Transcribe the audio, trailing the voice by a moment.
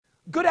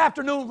Good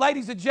afternoon,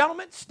 ladies and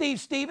gentlemen. Steve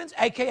Stevens,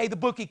 a.k.a. the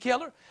Bookie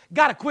Killer.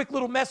 Got a quick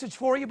little message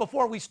for you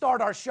before we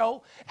start our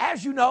show.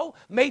 As you know,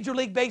 Major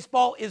League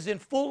Baseball is in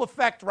full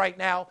effect right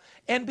now.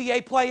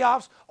 NBA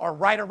playoffs are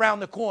right around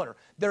the corner.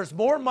 There's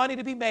more money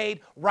to be made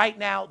right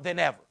now than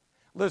ever.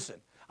 Listen,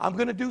 I'm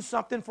going to do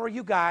something for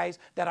you guys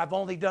that I've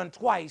only done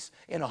twice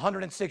in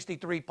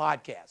 163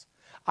 podcasts.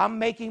 I'm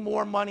making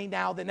more money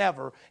now than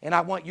ever, and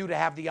I want you to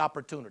have the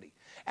opportunity.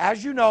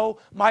 As you know,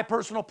 my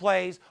personal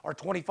plays are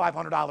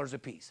 $2,500 a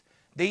piece.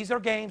 These are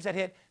games that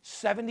hit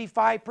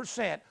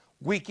 75%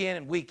 week in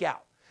and week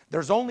out.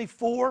 There's only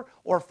 4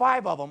 or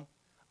 5 of them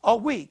a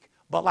week,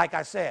 but like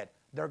I said,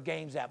 they're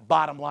games that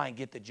bottom line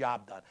get the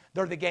job done.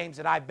 They're the games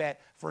that I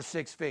bet for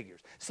 6 figures.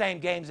 Same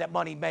games that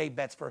Money May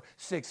bets for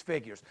 6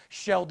 figures.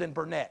 Sheldon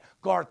Burnett,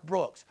 Garth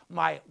Brooks,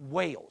 my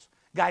whales,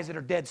 guys that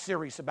are dead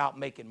serious about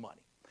making money.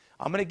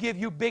 I'm going to give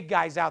you big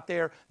guys out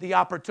there the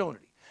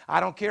opportunity. I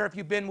don't care if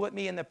you've been with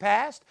me in the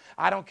past.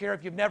 I don't care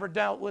if you've never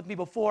dealt with me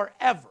before,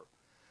 ever.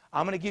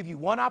 I'm going to give you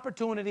one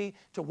opportunity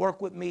to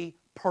work with me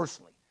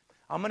personally.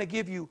 I'm going to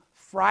give you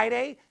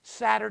Friday,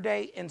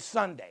 Saturday, and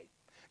Sunday.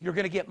 You're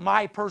going to get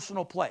my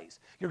personal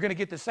plays. You're going to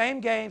get the same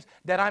games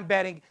that I'm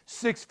betting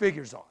 6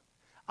 figures on.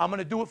 I'm going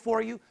to do it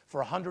for you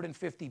for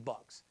 $150.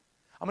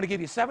 I'm going to give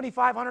you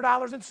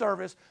 $7,500 in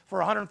service for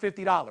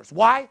 $150.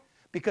 Why?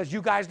 Because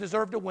you guys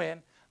deserve to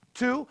win.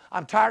 2,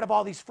 I'm tired of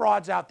all these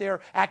frauds out there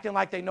acting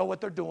like they know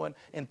what they're doing.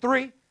 And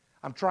 3,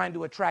 I'm trying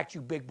to attract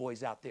you big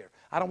boys out there.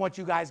 I don't want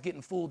you guys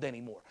getting fooled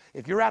anymore.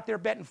 If you're out there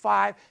betting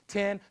 5,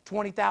 10,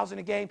 20,000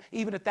 a game,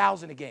 even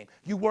 1,000 a game,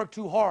 you work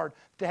too hard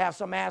to have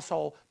some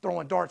asshole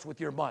throwing darts with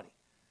your money.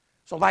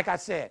 So like I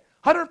said,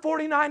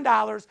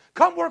 $149,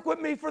 come work with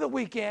me for the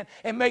weekend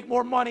and make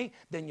more money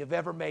than you've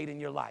ever made in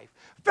your life.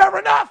 Fair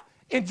enough?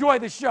 Enjoy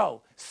the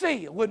show. See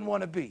you. Wouldn't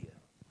want to be you.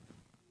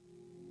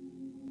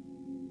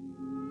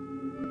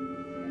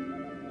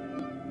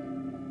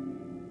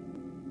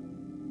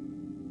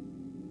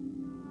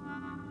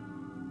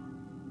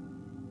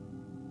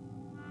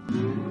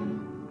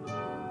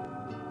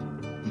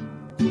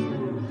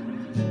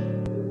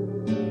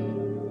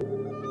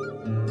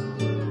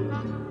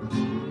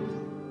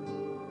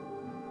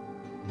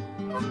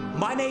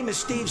 My name is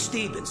Steve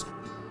Stevens,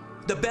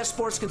 the best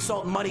sports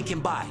consultant money can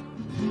buy.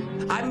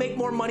 I make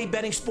more money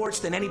betting sports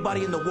than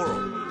anybody in the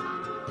world.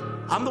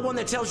 I'm the one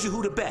that tells you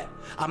who to bet.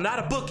 I'm not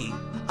a bookie,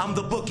 I'm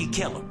the Bookie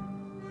Killer.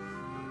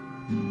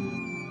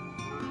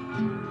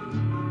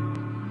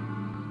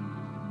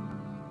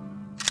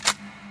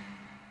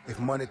 If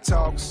money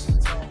talks,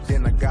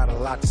 then I got a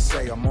lot to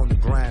say. I'm on the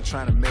grind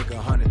trying to make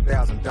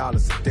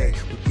 $100,000 a day.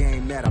 The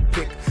game that I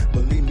pick,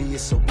 believe me,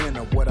 it's a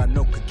winner. What I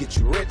know could get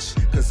you rich,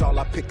 cause all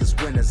I pick is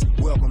winners.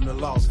 Welcome to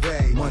Las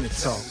Vegas. Money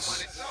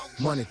talks,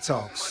 money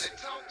talks.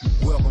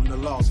 Welcome to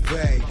Las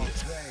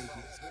Vegas.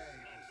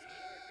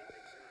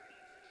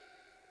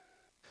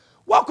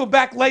 Welcome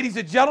back, ladies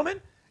and gentlemen.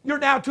 You're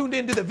now tuned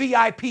into the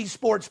VIP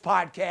Sports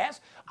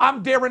Podcast.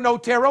 I'm Darren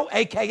Otero,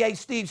 a.k.a.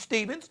 Steve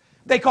Stevens.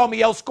 They call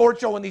me El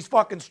Scorcho in these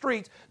fucking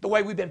streets, the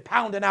way we've been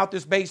pounding out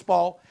this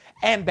baseball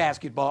and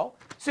basketball.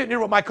 Sitting here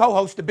with my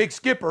co-host, the Big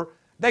Skipper.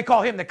 They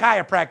call him the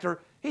chiropractor.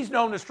 He's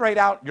known to straighten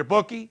out your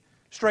bookie,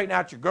 straighten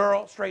out your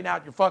girl, straighten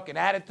out your fucking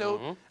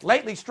attitude.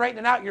 Lately,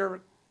 straightening out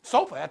your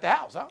sofa at the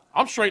house, huh?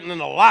 I'm straightening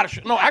a lot of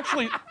shit. No,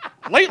 actually,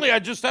 lately I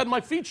just had my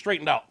feet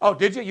straightened out. Oh,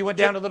 did you? You went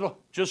down a little?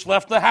 Just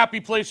left the happy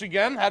place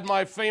again. Had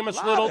my famous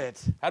Love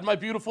it. Had my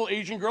beautiful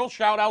Asian girl.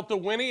 Shout out to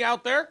Winnie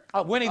out there.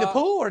 Winnie the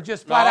Pooh or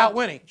just flat out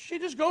Winnie? She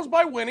just goes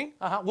by Winnie.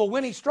 Will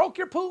Winnie stroke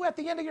your poo at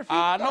the end of your feet?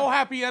 No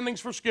happy endings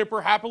for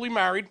Skipper. Happily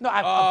married. No,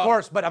 of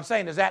course, but I'm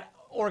saying, does that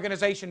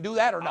organization do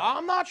that or not?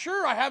 I'm not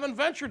sure. I haven't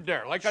ventured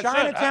there. Like I said,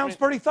 Chinatown's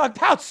pretty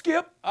thugged out,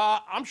 Skip.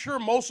 I'm sure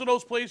most of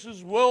those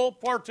places will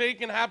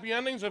partake in happy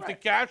endings if the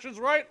cash is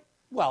right.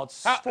 Well,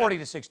 it's $40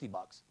 to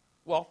 $60.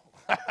 Well,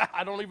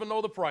 I don't even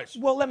know the price.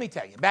 Well, let me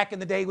tell you. Back in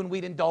the day when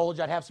we'd indulge,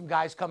 I'd have some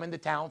guys come into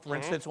town. For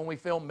instance, when we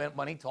film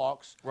Money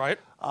Talks. Right.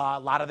 A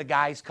lot of the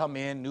guys come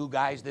in, new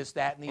guys, this,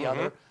 that, and the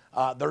other.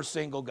 They're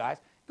single guys.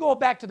 Go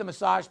back to the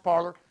massage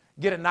parlor.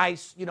 Get a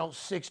nice,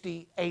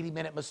 60,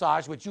 80-minute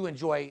massage, which you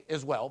enjoy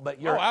as well.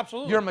 But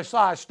absolutely. Your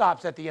massage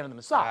stops at the end of the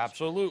massage.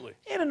 Absolutely.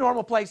 In a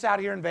normal place out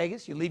here in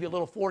Vegas, you leave your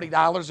little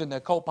 $40 in the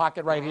coat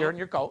pocket right here in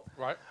your coat.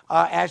 Right.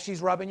 As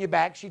she's rubbing your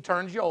back, she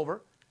turns you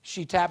over.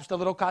 She taps the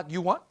little cock.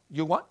 You want?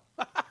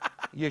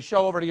 You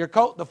show over to your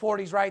coat, the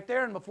 40's right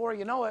there, and before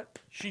you know it,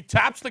 she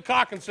taps the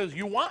cock and says,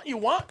 you want?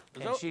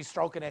 And she's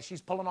stroking it.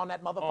 She's pulling on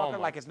that motherfucker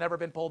like it's never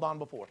been pulled on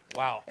before.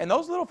 Wow. And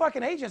those little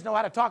fucking agents know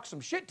how to talk some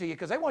shit to you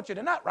because they want you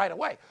to nut right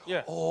away.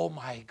 Yeah. Oh,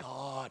 my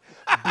God.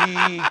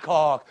 Big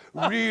cock.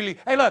 Really?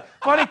 Hey, look,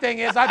 funny thing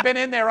is I've been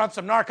in there on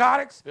some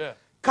narcotics. Yeah.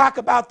 Cock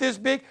about this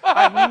big.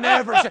 I've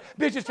never seen.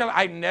 Bitches tell me,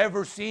 I've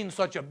never seen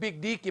such a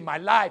big dick in my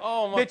life.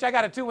 Oh, my. Bitch, I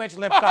got a 2-inch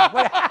limp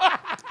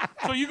cock.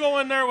 So you go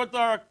in there with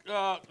our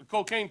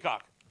cocaine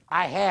cock?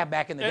 I have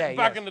back in the day.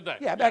 Back yes. in the day.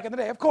 Yeah, back in the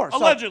day, of course.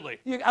 Allegedly.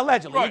 So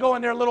allegedly. Right. You go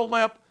in there a little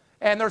limp,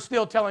 And they're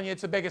still telling you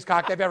it's the biggest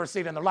cock they've ever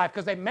seen in their life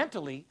because they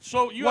mentally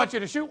want you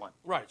to shoot one.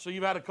 Right. So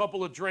you've had a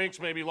couple of drinks,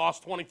 maybe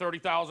lost 20,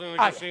 30,000 in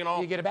a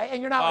casino. You get it back,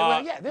 and you're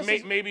not.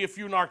 Maybe a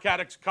few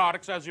narcotics,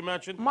 as you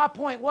mentioned. My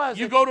point was,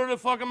 you go to the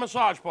fucking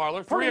massage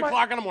parlor, 3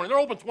 o'clock in the morning. They're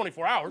open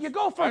 24 hours. You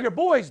go for your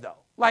boys though.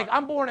 Like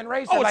I'm born and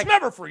raised. It's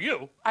never for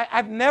you.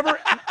 I've never.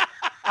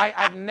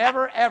 I've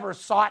never ever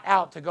sought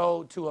out to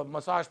go to a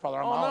massage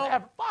parlor on my own.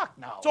 Ever. Fuck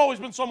no. It's always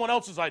been someone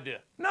else's idea.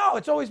 No,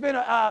 it's always been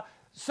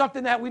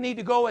something that we need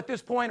to go at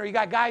this point, or you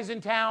got guys in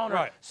town,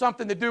 or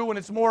something to do when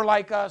it's more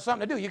like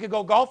something to do. You could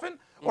go golfing,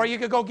 or you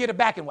could go get a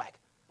back and whack.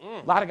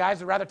 A lot of guys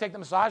would rather take the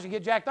massage and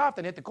get jacked off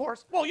than hit the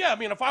course. Well, yeah, I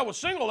mean, if I was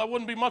single, that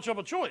wouldn't be much of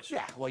a choice.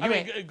 Yeah, well,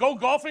 go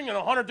golfing in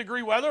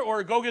 100-degree weather,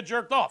 or go get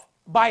jerked off.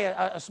 By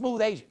a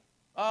smooth Asian.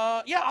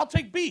 Yeah, I'll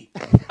take B.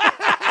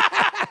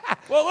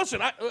 Well,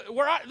 listen,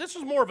 this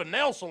is more of a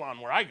nail salon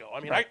where I go. I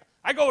mean,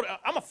 I go to,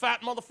 I'm a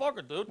fat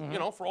motherfucker, dude. You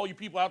know, for all you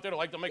people out there that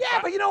like to make fat. Yeah,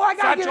 but you know, I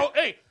got to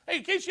get Hey,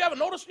 in case you haven't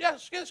noticed,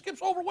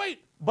 Skip's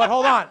overweight. But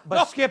hold on.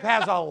 But Skip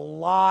has a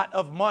lot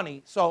of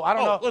money, so I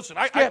don't know. Listen,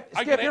 Skip,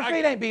 your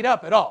feet ain't beat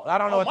up at all. I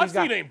don't know what these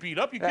guys. My feet ain't beat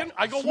up. You kidding?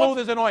 I go smooth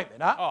as an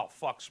ointment, huh? Oh,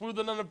 fuck.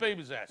 Smoother than a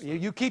baby's ass.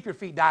 You keep your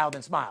feet dialed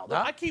and smiled,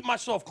 huh? I keep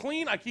myself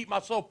clean. I keep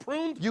myself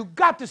pruned. You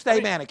got to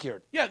stay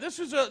manicured. Yeah, this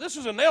is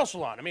a nail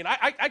salon. I mean,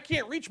 I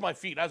can't reach my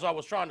feet, as I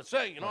was trying to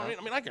say. You know what I mean?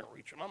 I mean, I can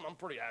reach them. I'm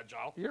pretty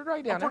agile. You're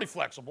right down I'm pretty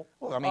flexible.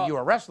 Well, I mean, you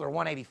were a wrestler,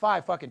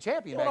 185 fucking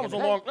champion back in the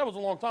day. That was a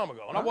long time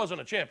ago, and I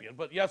wasn't a champion.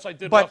 But yes, I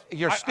did. But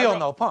you're still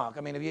no punk.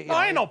 I mean, if you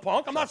I ain't no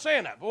punk. I'm not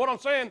saying that. But what I'm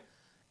saying,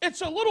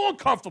 it's a little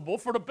uncomfortable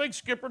for the big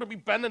skipper to be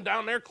bending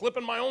down there,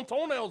 clipping my own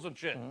toenails and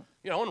shit,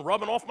 you know, and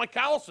rubbing off my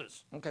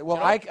calluses. Okay, well,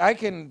 you know? I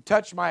can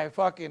touch my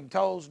fucking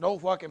toes, no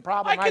fucking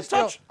problem. I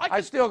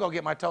still go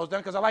get my toes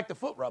done because I like the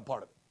foot rub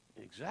part of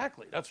it.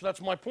 Exactly.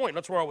 That's my point.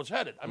 That's where I was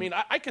headed. I mean,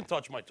 I can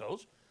touch my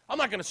toes. I'm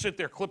not going to sit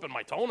there clipping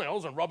my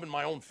toenails and rubbing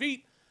my own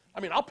feet. I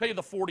mean, I'll pay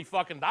the $40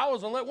 fucking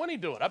and let Winnie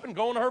do it. I've been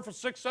going to her for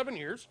 6-7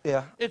 years.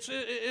 Yeah. It's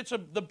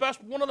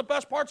one of the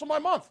best parts of my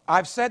month.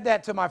 I've said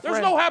that to my friend.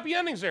 There's no happy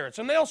endings there. It's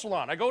a nail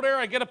salon. I go there,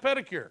 I get a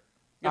pedicure,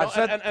 you know,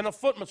 and a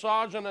foot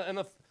massage,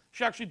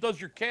 she actually does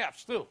your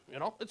calves too. You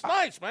know, it's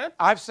nice, man.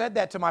 I've said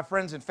that to my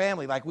friends and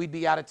family. Like we'd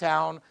be out of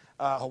town,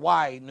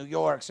 Hawaii, New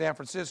York, San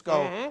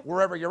Francisco,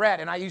 wherever you're at,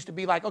 and I used to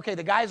be like, okay,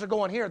 the guys are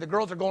going here, the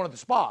girls are going to the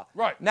spa.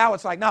 Right. Now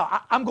it's like, no,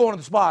 I'm going to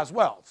the spa as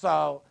well.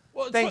 So.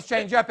 Well, things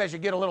change up as you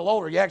get a little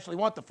older. You actually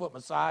want the foot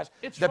massage,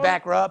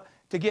 back rub,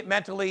 to get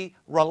mentally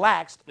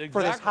relaxed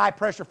for this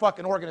high-pressure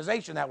fucking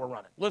organization that we're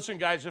running. Listen,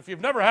 guys, if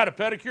you've never had a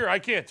pedicure, I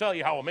can't tell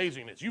you how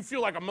amazing it is. You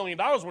feel like $1 million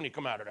when you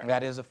come out of there.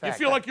 That is a fact.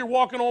 You feel like you're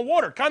walking on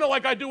water, kind of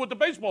like I do with the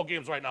baseball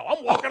games right now.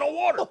 I'm walking on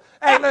water.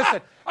 Hey, listen.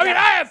 I mean,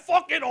 I am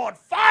fucking on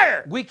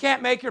fire. We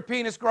can't make your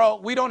penis grow.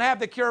 We don't have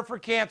the cure for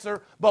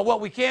cancer, but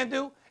what we can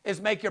do is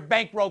make your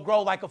bankroll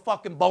grow like a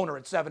fucking boner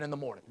at 7 in the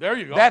morning. There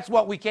you go. That's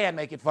what we can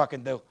make it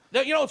fucking do.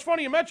 You know, it's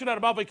funny you mentioned that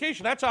about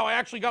vacation. That's how I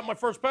actually got my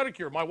first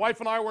pedicure. My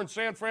wife and I were in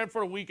San Fran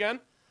for a weekend.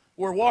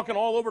 We're walking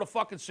all over the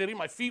fucking city.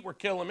 My feet were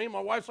killing me. My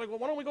wife's like, well,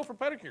 why don't we go for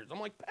pedicures?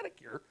 I'm like,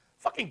 pedicure?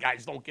 Fucking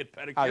guys don't get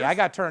pedicures. Oh, yeah, I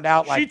got turned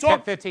out like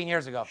 15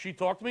 years ago. She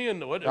talked me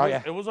into it.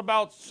 It was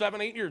about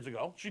 7-8 years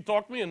ago. She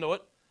talked me into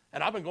it.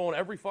 And I've been going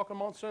every fucking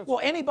month since.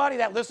 Well, anybody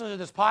that listens to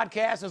this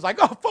podcast is like,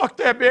 oh, fuck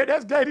that, man.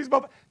 That's Daddy's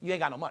mother. You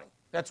ain't got no money.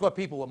 That's what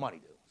people with money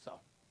do.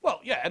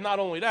 Well, yeah, and not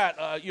only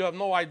that, you have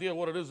no idea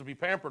what it is to be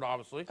pampered,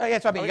 obviously.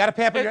 That's what I mean. You got to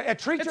pamper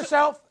treat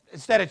yourself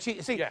instead of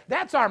cheat. See,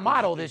 that's our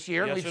motto this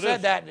year. Yes, We've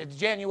said that it's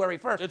January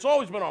 1st. It's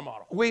always been our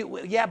motto.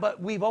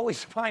 But we've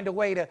always find a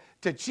way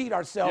to cheat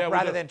ourselves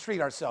rather than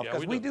treat ourselves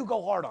because we do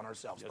go hard on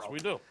ourselves, bro. Yes, we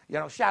do. You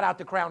know, shout out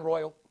to Crown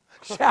Royal.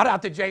 Shout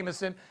out to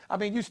Jameson. I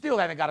mean, you still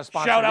haven't got a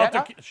sponsor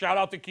Shout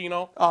out to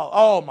Keno.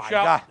 Oh my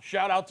God.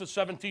 Shout out to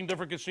 17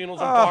 different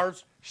casinos and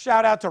bars.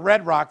 Shout out to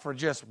Red Rock for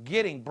just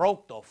getting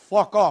broke the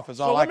fuck off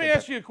is all I can So let me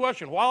ask you a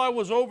question. While I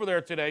was over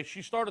there today,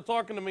 she started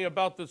talking to me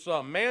about this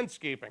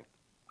manscaping.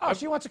 Oh,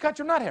 she wants to cut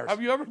your nut hairs.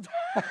 Have you ever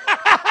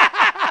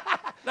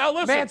Now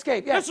listen.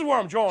 Manscaped, yeah. This is where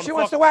I'm drawing She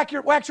wants to wax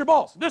your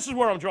balls. This is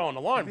where I'm drawing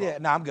the line, bro. Yeah,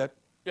 no, I'm good.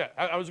 Yeah,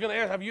 I was going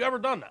to ask, have you ever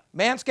done that?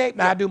 Manscaped?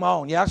 No, I do my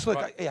own. Yeah,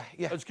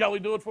 yeah. Does Kelly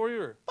do it for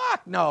you? Or?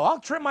 Fuck no. I'll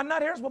trim my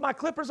nut hairs with my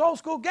clippers, old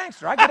school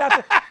gangster. I get out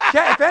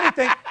there. If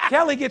anything,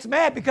 Kelly gets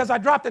mad because I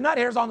drop the nut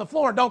hairs on the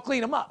floor and don't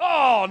clean them up.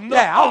 Oh, no.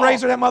 Yeah, I'll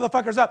razor them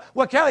motherfuckers up.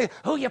 Well, Kelly,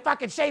 who you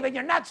fucking shaving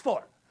your nuts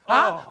for?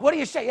 Huh? Oh. What do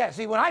you say? Yeah,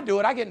 see, when I do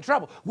it, I get in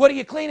trouble. What are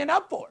you cleaning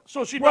up for?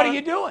 What are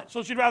you doing?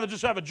 So she'd rather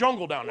just have a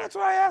jungle down there. That's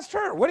what I asked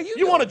her. What are you doing?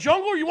 You want a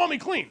jungle or you want me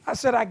clean? I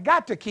said, I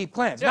got to keep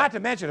cleansed. Not to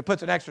mention, it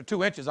puts an extra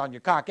 2 inches on your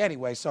cock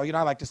anyway, so, you know,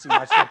 I like to see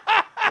my shit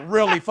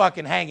really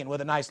fucking hanging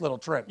with a nice little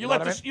trim. You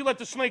let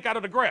the snake out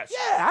of the grass.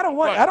 Yeah, I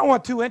don't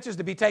want 2 inches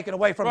to be taken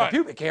away from the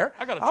pubic hair.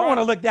 I want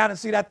to look down and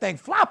see that thing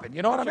flopping.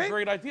 You know what I mean? That's a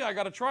great idea. I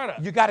got to try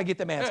that. You got to get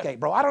the Manscaped,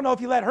 bro. I don't know if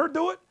you let her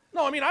do it.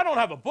 No, I mean, I don't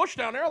have a bush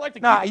down there. I like to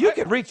Nah, you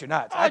can reach your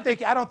nuts. I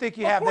don't think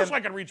you have them. Of course I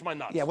can reach my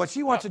nuts. Yeah, what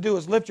she wants to do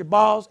is lift your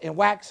balls and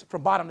wax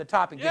from bottom to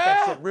top and get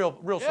that shit real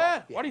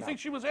soft. Yeah. Why do you think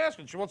she was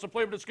asking? She wants to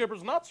play with the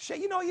skipper's nuts? Shit,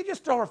 you know, you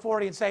just throw her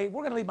 40 and say,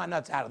 we're going to leave my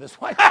nuts out of this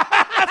one.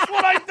 That's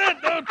what I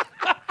did, dude.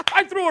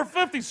 I threw her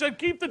 50, said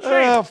keep the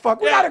change. Oh,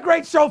 fuck. We got a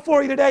great show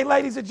for you today,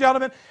 ladies and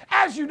gentlemen.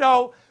 As you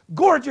know,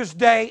 gorgeous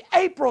day,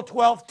 April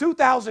 12th,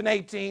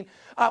 2018.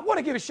 I want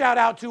to give a shout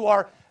out to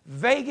our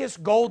Vegas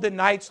Golden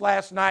Knights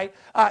last night.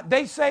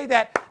 They say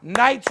that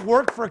Knights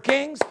work for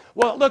Kings.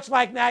 Well, it looks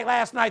like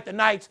last night the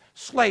Knights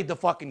slayed the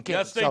fucking Kings.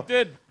 Yes, they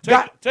did.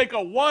 Take a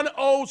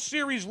 1-0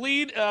 series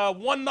lead,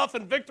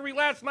 1-0 victory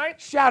last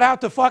night. Shout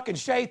out to fucking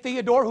Shea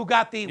Theodore, who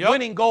got the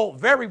winning goal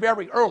very,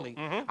 very early.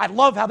 I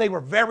love how they were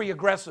very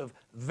aggressive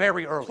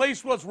very early.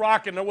 Place was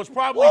rocking. There was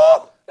probably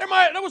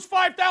there was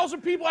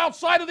 5,000 people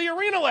outside of the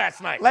arena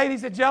last night.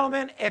 Ladies and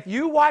gentlemen, if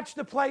you watched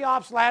the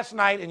playoffs last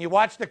night and you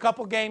watched a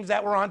couple games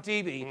that were on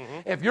TV,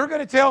 if you're going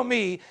to tell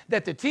me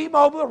that the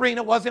T-Mobile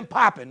Arena wasn't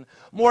popping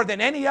more than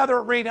any other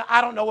arena,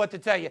 I don't know what to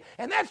tell you.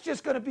 And that's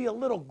just going to be a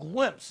little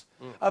glimpse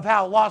of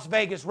how Las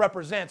Vegas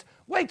represents.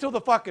 Wait till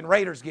the fucking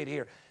Raiders get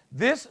here.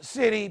 This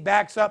city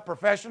backs up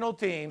professional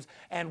teams,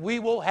 and we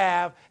will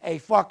have a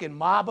fucking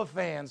mob of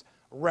fans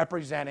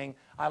representing.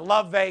 I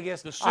love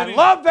Vegas. I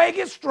love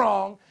Vegas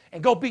strong.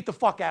 And go beat the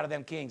fuck out of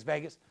them Kings,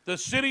 Vegas. The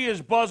city is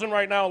buzzing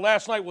right now.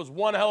 Last night was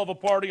one hell of a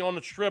party on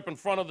the Strip in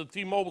front of the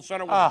T-Mobile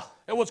Center.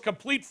 It was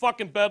complete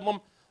fucking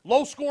bedlam.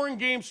 Low-scoring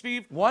game,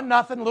 Steve.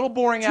 1-0, a little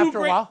boring after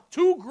a while.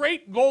 Two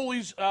great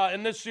goalies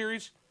in this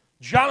series.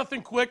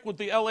 Jonathan Quick with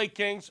the L.A.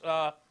 Kings,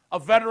 a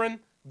veteran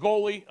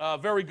goalie,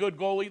 very good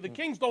goalie. The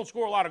Kings don't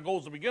score a lot of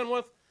goals to begin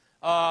with.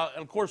 And,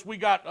 of course, we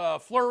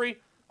got Fleury,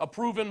 a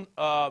proven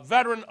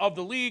veteran of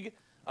the league.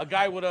 A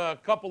guy with a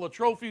couple of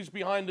trophies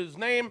behind his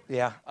name.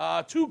 Yeah.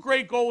 Two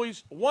great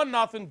goalies,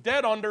 1-0,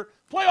 dead under.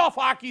 Playoff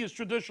hockey is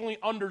traditionally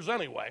unders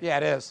anyway. Yeah,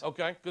 it is.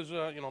 Okay, because,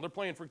 they're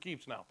playing for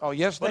keeps now. Oh,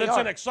 yes, but they are. But it's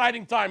an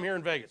exciting time here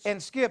in Vegas.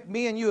 And, Skip,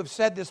 me and you have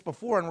said this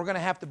before, and we're going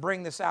to have to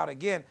bring this out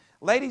again.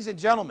 Ladies and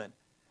gentlemen,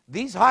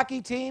 these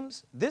hockey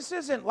teams, this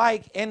isn't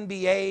like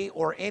NBA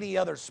or any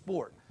other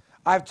sport.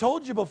 I've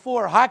told you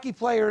before, hockey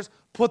players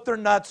put their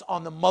nuts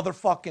on the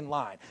motherfucking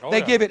line.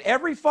 They give it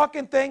every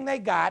fucking thing they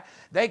got.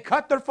 They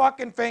cut their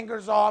fucking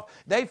fingers off.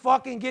 They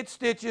fucking get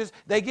stitches.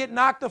 They get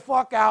knocked the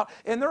fuck out,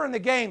 and they're in the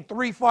game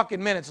 3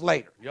 fucking minutes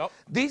later. Yep.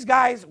 These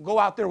guys go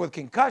out there with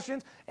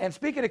concussions, and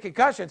speaking of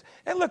concussions,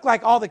 it looked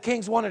like all the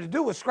Kings wanted to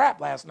do was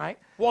scrap last night.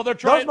 Well, they're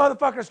trying. Those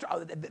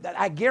motherfuckers,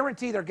 I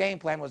guarantee their game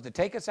plan was to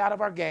take us out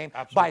of our game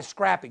by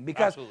scrapping,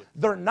 because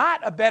they're not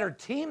a better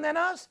team than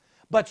us,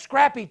 but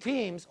scrappy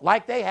teams,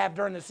 like they have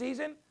during the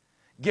season,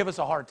 give us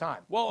a hard time.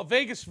 Well,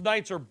 Vegas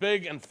Knights are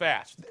big and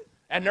fast,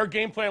 and their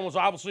game plan was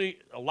obviously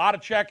a lot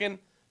of checking,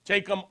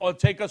 take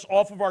us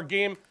off of our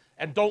game,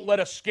 and don't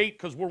let us skate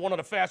because we're one of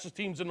the fastest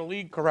teams in the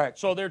league. Correct.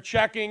 So they're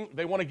checking.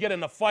 They want to get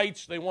into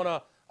fights. They want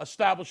to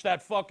establish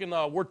that fucking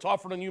we're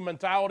tougher than you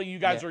mentality. You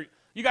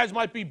guys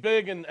might be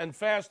big and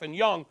fast and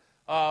young,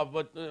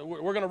 but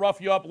we're going to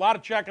rough you up. A lot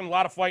of checking, a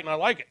lot of fighting. I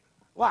like it.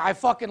 Well, I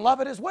fucking love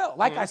it as well,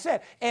 like I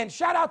said. And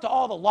shout out to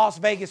all the Las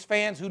Vegas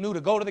fans who knew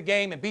to go to the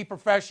game and be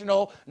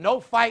professional. No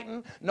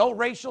fighting, no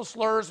racial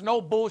slurs,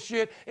 no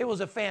bullshit. It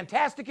was a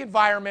fantastic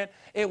environment.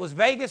 It was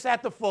Vegas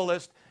at the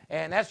fullest.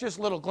 And that's just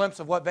a little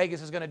glimpse of what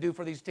Vegas is going to do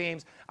for these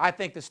teams. I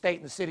think the state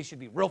and the city should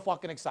be real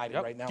fucking excited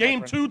right now.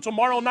 Game 2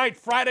 tomorrow night,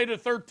 Friday the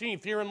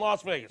 13th, here in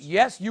Las Vegas.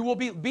 Yes, you will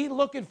be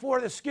looking for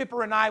the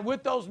skipper and I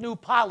with those new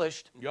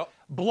polished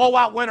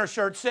blowout winter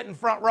shirts sitting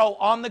front row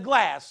on the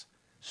glass,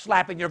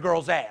 slapping your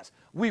girl's ass.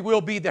 We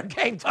will be there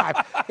game time.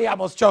 He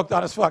almost choked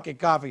on his fucking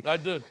coffee. I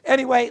did.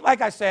 Anyway,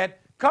 like I said,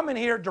 coming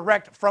here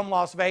direct from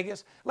Las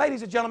Vegas.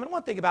 Ladies and gentlemen,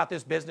 one thing about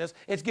this business,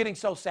 it's getting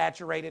so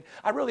saturated.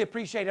 I really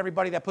appreciate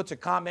everybody that puts a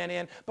comment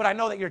in, but I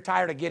know that you're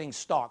tired of getting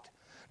stalked.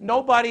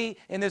 Nobody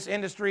in this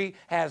industry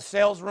has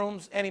sales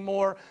rooms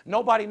anymore.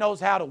 Nobody knows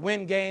how to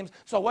win games.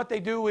 So what they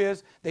do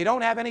is they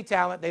don't have any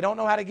talent. They don't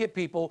know how to get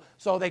people.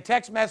 So they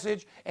text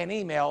message and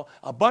email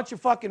a bunch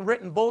of fucking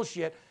written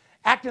bullshit,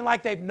 acting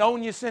like they've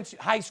known you since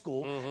high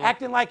school,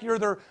 acting like you're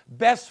their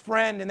best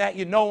friend and that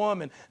you know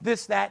them and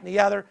this, that, and the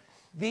other.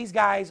 These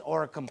guys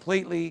are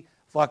completely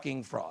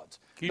fucking frauds.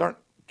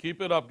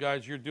 Keep it up,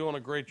 guys. You're doing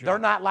a great job. They're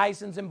not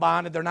licensed and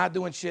bonded. They're not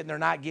doing shit, and they're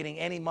not getting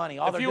any money.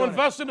 If you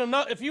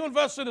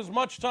invested as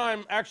much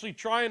time actually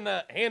trying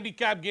to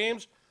handicap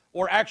games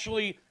or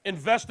actually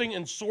investing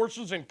in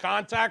sources and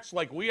contacts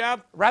like we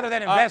have. Rather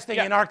than investing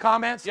in our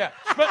comments? Yeah.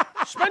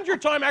 Spend your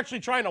time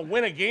actually trying to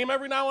win a game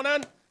every now and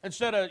then,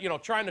 instead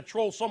of, trying to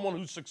troll someone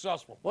who's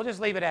successful. We'll just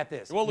leave it at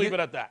this. We'll leave it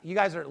at that. You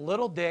guys are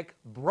little dick,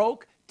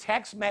 broke,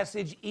 text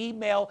message,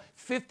 email,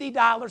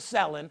 $50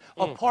 selling,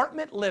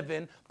 apartment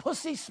living,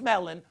 pussy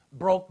smelling,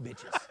 broke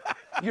bitches.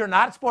 You're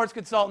not sports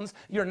consultants.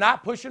 You're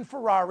not pushing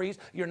Ferraris.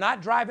 You're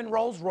not driving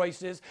Rolls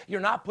Royces. You're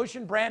not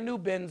pushing brand new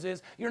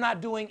Benzes. You're not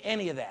doing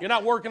any of that. You're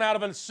not working out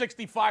of a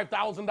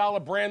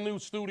 $65,000 brand new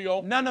studio.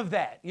 None of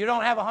that. You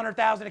don't have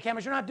 $100,000 in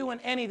cameras. You're not doing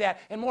any of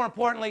that. And more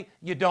importantly,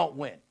 you don't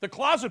win. The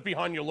closet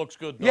behind you looks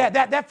good, though. Yeah,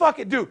 that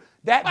fucking dude.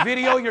 That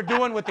video you're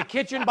doing with the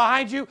kitchen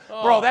behind you,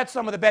 bro, that's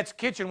some of the best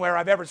kitchenware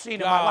I've ever seen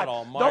in my life.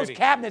 Almighty. Those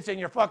cabinets in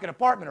your fucking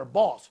apartment are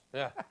boss.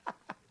 Yeah.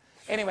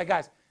 Anyway,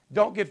 guys,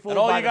 don't get fooled. And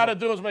all you got to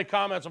do is make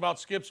comments about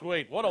Skip's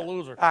weight. What a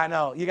loser. I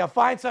know. You got to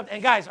find something.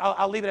 And guys,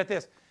 I'll leave it at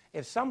this.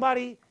 If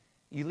somebody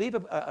You leave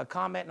a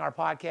comment in our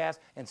podcast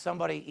and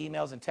somebody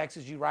emails and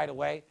texts you right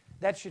away,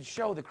 that should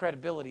show the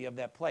credibility of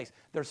that place.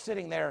 They're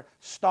sitting there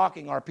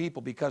stalking our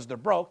people because they're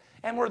broke,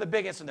 and we're the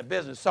biggest in the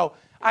business. So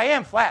I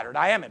am flattered.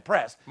 I am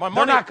impressed.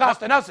 They're not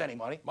costing us any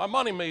money. My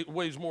money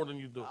weighs more than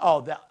you do.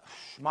 Oh,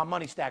 my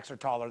money stacks are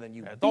taller than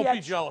you. Yeah, don't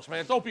be jealous,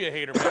 man. Don't be a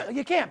hater, man.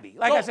 You can't be.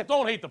 Like I said,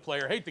 don't hate the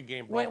player. Hate the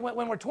game, bro.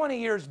 When we're 20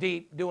 years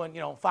deep doing,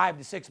 $5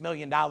 to $6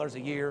 million a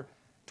year,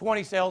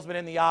 20 salesmen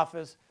in the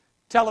office,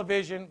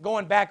 television,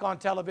 going back on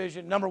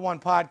television,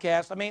 #1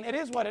 podcast. I mean, it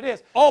is what it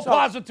is. All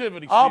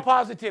positivity. All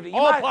positivity.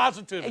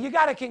 Positivity. You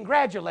got to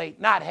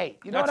congratulate, not hate.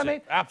 You know what I mean?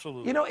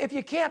 Absolutely. If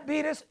you can't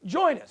beat us,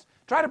 join us.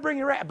 Try to bring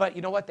your but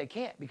you know what? They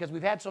can't because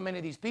we've had so many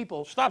of these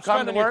people. Stop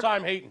spending your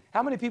time hating.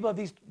 How many people have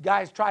these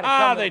guys tried to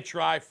come they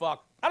try.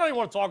 Fuck. I don't even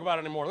want to talk about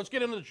it anymore. Let's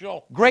get into the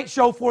show. Great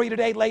show for you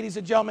today, ladies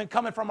and gentlemen,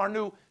 coming from our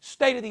new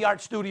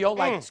state-of-the-art studio,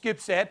 like Skip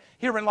said,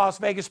 here in Las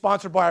Vegas,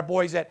 sponsored by our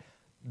boys at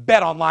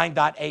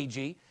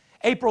betonline.ag.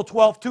 April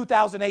 12th,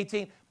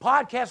 2018,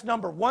 podcast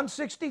number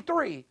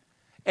 163.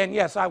 And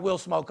yes, I will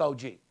smoke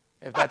OG,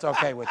 if that's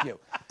okay with you.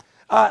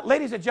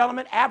 Ladies and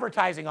gentlemen,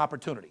 advertising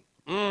opportunity.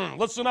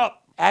 Listen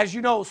up. As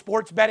you know,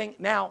 sports betting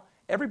now,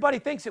 everybody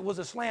thinks it was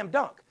a slam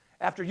dunk.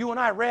 After you and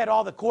I read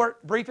all the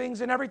court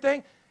briefings and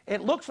everything,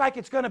 it looks like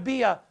it's going to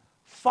be a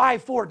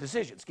 5-4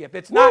 decision, Skip.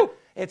 It's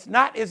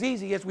not as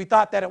easy as we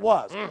thought that it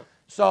was.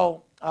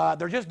 So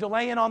they're just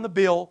delaying on the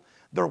bill.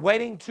 They're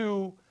waiting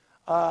to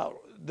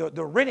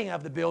the writing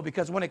of the bill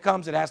because when it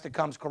comes, it has to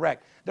come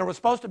correct. There was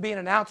supposed to be an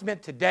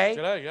announcement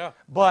today. Yeah.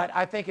 But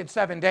I think in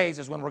 7 days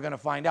is when we're going to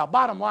find out.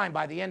 Bottom line,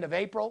 by the end of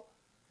April,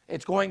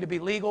 it's going to be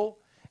legal.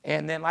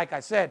 And then, like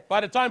I said,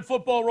 by the time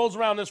football rolls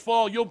around this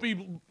fall, you'll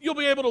be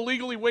able to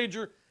legally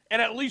wager in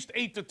at least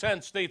 8 to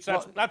 10 states.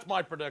 That's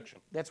my prediction.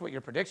 That's what your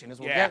prediction is.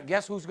 Well, yeah.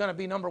 Guess who's going to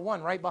be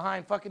 #1 right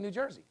behind fucking New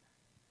Jersey?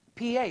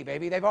 PA,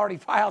 baby. They've already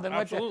filed and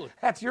Absolutely.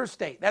 That's your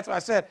state. That's what I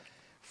said.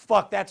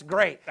 Fuck, that's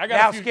great.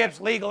 Now Skip's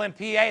legal in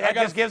PA. That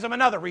just gives them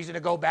another reason to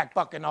go back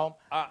fucking home.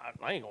 I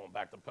ain't going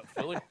back to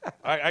Philly.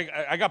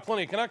 I got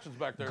plenty of connections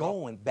back there.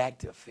 Going back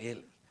to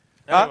Philly.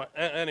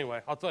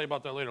 Anyway, I'll tell you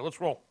about that later.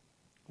 Let's roll.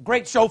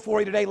 Great show for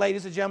you today,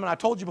 ladies and gentlemen. I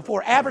told you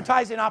before,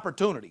 advertising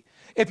opportunity.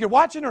 If you're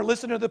watching or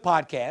listening to the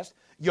podcast,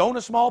 you own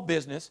a small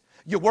business,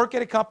 you work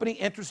at a company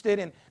interested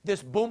in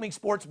this booming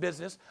sports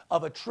business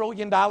of $1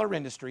 trillion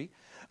industry,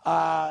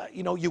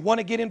 you want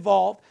to get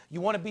involved.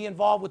 You want to be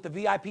involved with the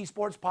VIP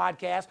Sports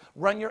Podcast,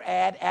 run your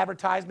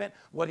advertisement,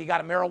 whether you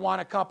got a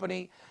marijuana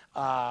company,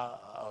 a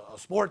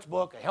sports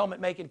book, a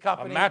helmet-making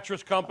company. A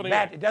mattress company.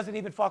 It doesn't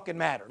even fucking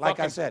matter, like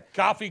I said.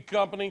 Coffee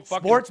company.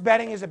 Sports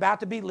betting is about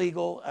to be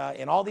legal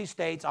in all these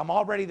states. I'm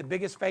already the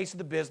biggest face of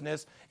the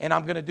business, and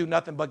I'm going to do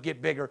nothing but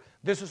get bigger.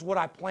 This is what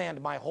I planned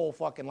my whole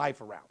fucking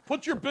life around.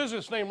 Put your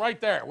business name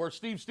right there where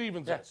Steve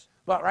Stevens is.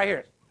 But right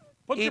here.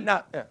 Put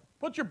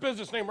your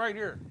business name right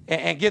here.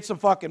 And get some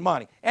fucking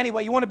money.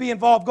 Anyway, you want to be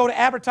involved, go to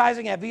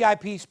advertising at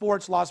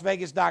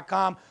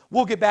VIPSportsLasVegas.com.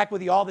 We'll get back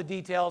with you all the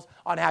details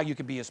on how you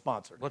can be a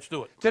sponsor. Let's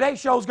do it. Today's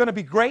show is going to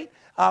be great.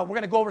 We're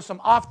going to go over some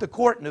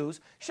off-the-court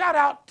news. Shout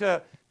out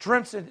to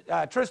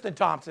Tristan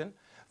Thompson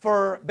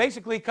for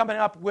basically coming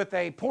up with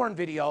a porn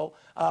video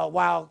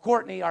while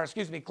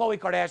Khloe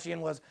Kardashian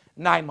was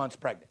 9 months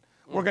pregnant.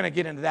 We're going to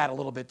get into that a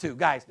little bit too.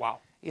 Guys, wow.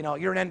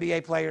 You're an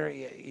NBA player.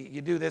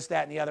 You do this,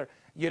 that, and the other.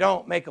 You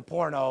don't make a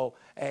porno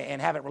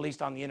and have it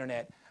released on the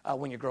internet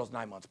when your girl's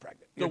 9 months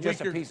pregnant. You're just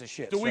a piece of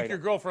shit. The week your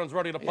girlfriend's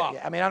ready to pop.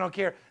 Yeah, I mean, I don't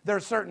care. There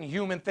are certain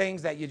human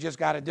things that you just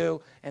got to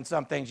do and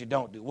some things you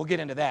don't do. We'll get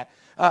into that.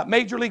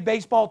 Major League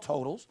Baseball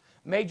totals.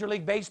 Major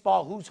League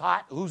Baseball, who's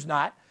hot, who's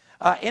not.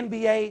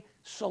 NBA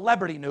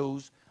celebrity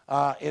news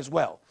as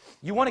well.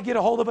 You want to get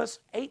a hold of us?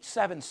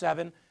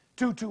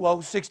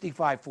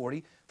 877-220-6540.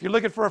 If you're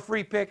looking for a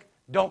free pick,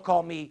 don't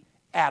call me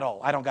at all.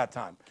 I don't got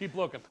time. Keep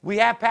looking. We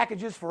have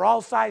packages for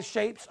all size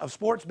shapes of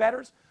sports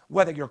bettors.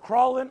 Whether you're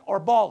crawling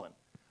or balling,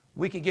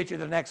 we can get you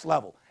to the next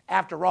level.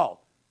 After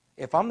all,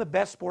 if I'm the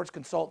best sports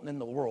consultant in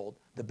the world,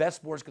 the best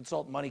sports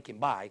consultant money can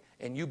buy,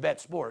 and you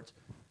bet sports,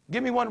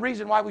 give me one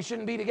reason why we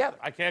shouldn't be together.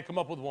 I can't come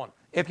up with one.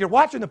 If you're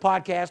watching the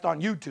podcast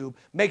on YouTube,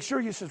 make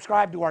sure you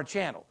subscribe to our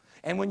channel.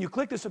 And when you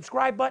click the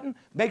subscribe button,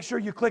 make sure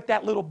you click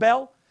that little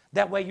bell.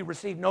 That way you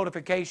receive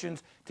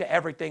notifications to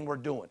everything we're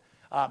doing.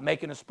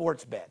 Making a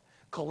sports bet,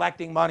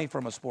 collecting money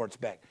from a sports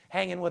bet,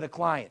 hanging with a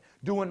client,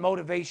 doing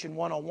Motivation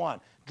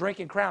 101,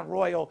 drinking Crown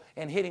Royal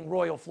and hitting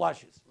Royal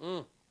flushes.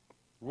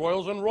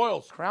 Royals and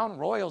Royals. Crown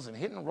Royals and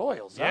hitting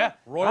Royals. Yeah. Huh?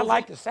 Royals I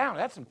like the sound.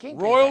 That's some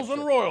kinky. Royals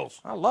and Royals.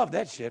 I love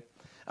that shit.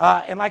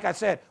 And like I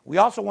said, we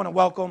also want to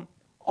welcome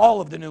all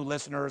of the new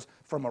listeners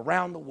from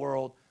around the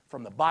world,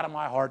 from the bottom of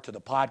my heart to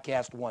the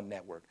Podcast One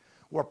Network.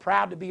 We're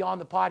proud to be on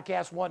the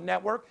Podcast One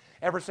Network.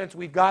 Ever since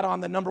we've got on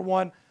the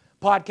 #1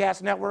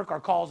 podcast network, our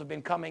calls have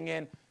been coming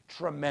in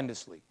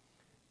tremendously.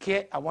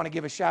 Kit, I want to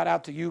give a shout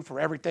out to you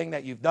for everything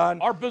that you've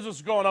done. Our business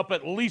is going up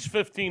at least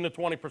 15 to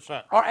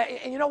 20%. All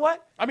right, and you know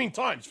what? I mean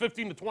times,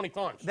 15 to 20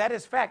 times. That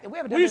is fact. And we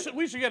haven't done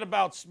we used to get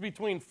about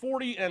between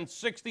 40 and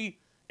 60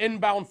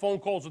 inbound phone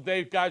calls a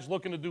day, guys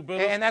looking to do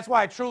business. And that's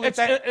why I truly it's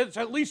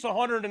at least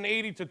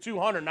 180 to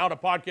 200 now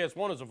that Podcast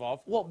One has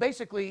evolved. Well,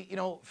 basically,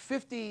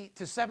 $50,000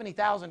 to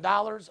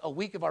 $70,000 a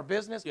week of our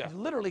business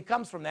literally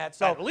comes from that.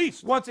 So at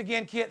least. Once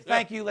again, Kit,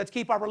 thank you. Let's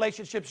keep our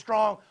relationship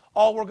strong.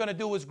 All we're going to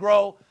do is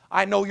grow.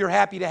 I know you're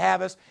happy to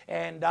have us.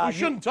 And you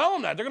shouldn't tell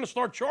them that. They're going to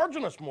start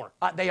charging us more.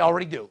 They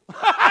already do.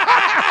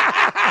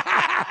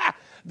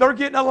 They're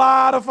getting a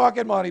lot of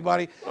fucking money,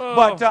 buddy.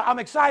 But I'm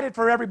excited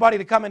for everybody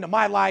to come into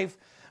my life,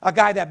 a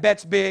guy that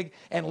bets big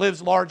and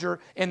lives larger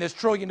in this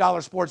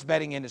trillion-dollar sports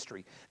betting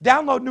industry.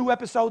 Download new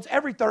episodes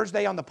every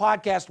Thursday on the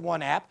Podcast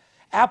One app,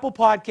 Apple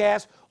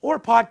Podcasts, or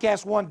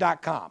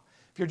PodcastOne.com.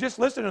 If you're just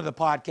listening to the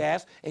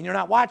podcast and you're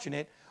not watching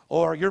it,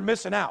 or you're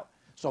missing out.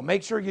 So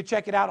make sure you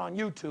check it out on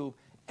YouTube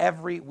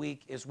every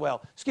week as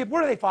well. Skip,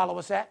 where do they follow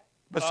us at?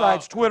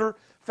 Besides Twitter,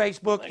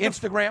 Facebook,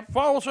 Instagram?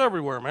 Follow us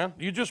everywhere, man.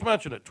 You just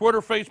mentioned it. Twitter,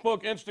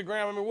 Facebook,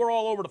 Instagram. I mean, we're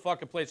all over the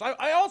fucking place.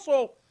 I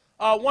also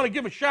want to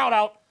give a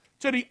shout-out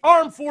to the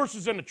armed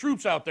forces and the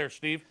troops out there,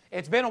 Steve.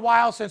 It's been a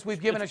while since we've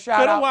given a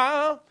shout-out. Been a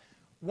while.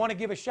 Want to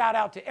give a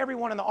shout-out to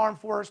everyone in the armed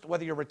forces,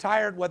 whether you're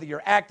retired, whether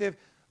you're active.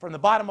 From the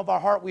bottom of our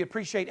heart, we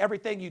appreciate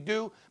everything you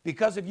do.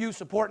 Because of you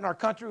supporting our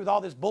country with all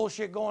this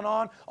bullshit going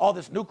on, all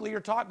this nuclear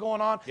talk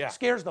going on,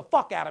 scares the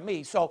fuck out of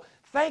me. So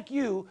thank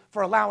you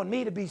for allowing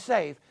me to be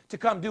safe to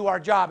come do our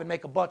job and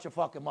make a bunch of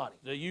fucking money.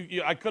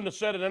 I couldn't have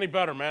said it any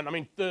better, man. I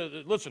mean,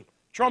 listen,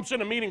 Trump's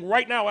in a meeting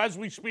right now as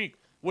we speak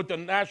with the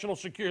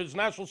his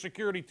national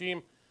security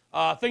team.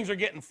 Things are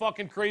getting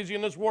fucking crazy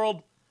in this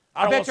world.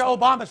 I bet you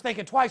Obama's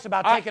thinking twice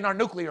about taking our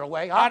nuclear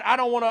away. Huh? I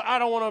don't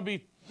want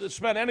to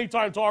spend any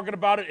time talking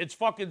about it. It's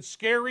fucking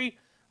scary.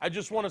 I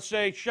just want to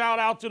say shout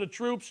out to the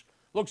troops.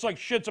 Looks like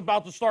shit's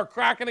about to start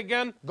cracking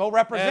again. Go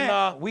represent.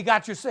 And, we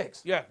got you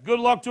 6. Yeah, good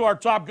luck to our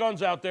top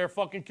guns out there.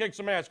 Fucking kick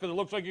some ass, because it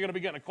looks like you're going to be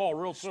getting a call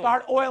real soon.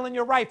 Start oiling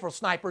your rifle,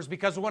 snipers,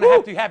 because we're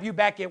going to have you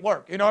back at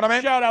work. You know what I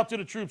mean? Shout out to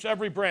the troops,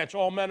 every branch,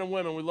 all men and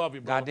women. We love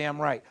you, bro.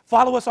 Goddamn right.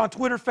 Follow us on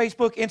Twitter,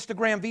 Facebook,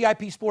 Instagram,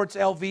 VIP Sports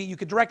LV. You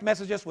can direct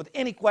message us with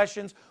any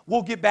questions.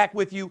 We'll get back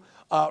with you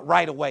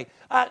right away.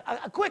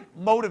 A quick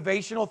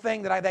motivational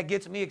thing that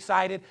gets me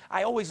excited.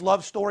 I always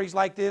love stories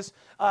like this.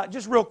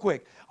 Just real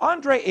quick.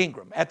 Andre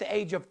Ingram, at the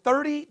age of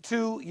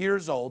 32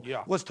 years old,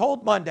 was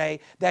told Monday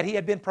that he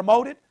had been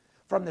promoted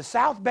from the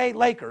South Bay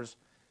Lakers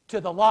to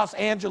the Los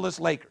Angeles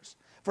Lakers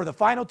for the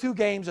final 2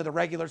 games of the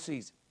regular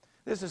season.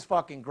 This is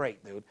fucking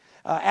great, dude.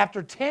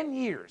 After 10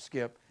 years,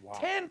 Skip,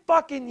 10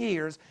 fucking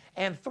years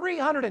and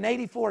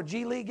 384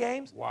 G League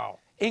games,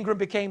 Ingram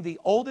became the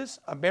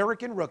oldest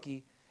American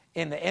rookie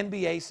in the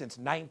NBA since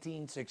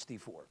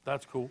 1964.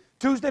 That's cool.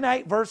 Tuesday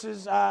night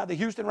versus the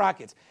Houston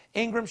Rockets.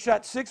 Ingram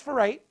shot 6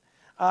 for 8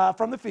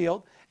 from the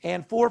field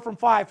and 4 from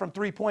 5 from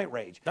three-point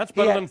range. That's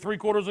better than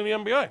 3/4 of the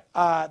NBA.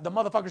 The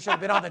motherfucker should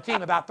have been on the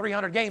team about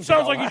 300 games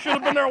Sounds ago. like he should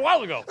have been there a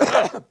while ago.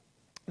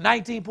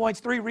 19 points,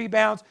 3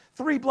 rebounds,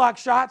 3 block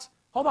shots.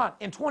 Hold on,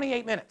 in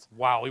 28 minutes.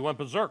 Wow, he went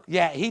berserk.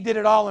 Yeah, he did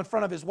it all in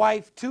front of his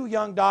wife, 2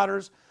 young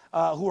daughters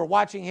who were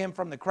watching him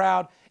from the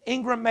crowd.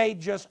 Ingram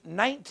made just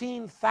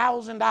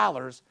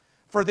 $19,000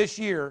 for this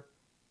year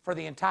for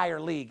the entire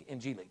league in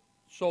G League.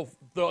 So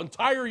the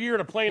entire year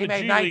to play in the G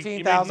League,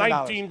 he made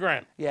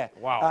 $19,000. Yeah.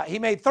 Wow. He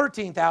made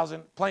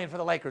 $13,000 playing for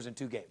the Lakers in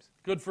 2 games.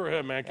 Good for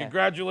him, man.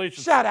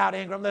 Congratulations. Shout out,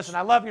 Ingram. Listen,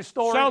 I love your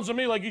story. Sounds to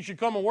me like you should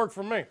come and work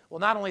for me. Well,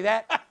 not only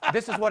that,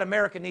 this is what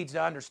America needs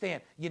to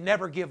understand. You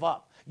never give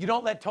up. You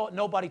don't let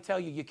nobody tell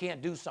you can't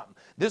do something.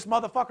 This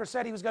motherfucker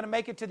said he was going to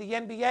make it to the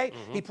NBA.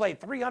 He played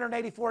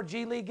 384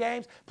 G League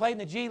games, played in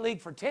the G League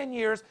for 10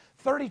 years,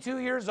 32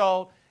 years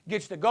old,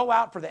 gets to go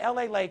out for the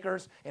LA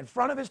Lakers in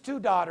front of his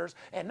 2 daughters,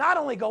 and not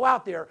only go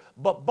out there,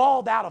 but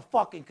balled out of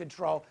fucking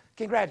control.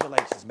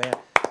 Congratulations, man.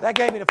 That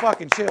gave me the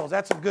fucking chills.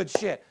 That's some good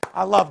shit.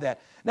 I love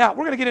that. Now,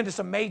 we're going to get into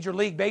some Major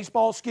League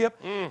Baseball, Skip.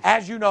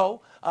 As you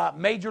know,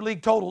 Major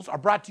League totals are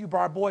brought to you by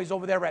our boys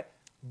over there at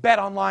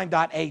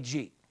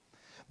betonline.ag.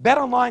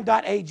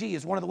 BetOnline.ag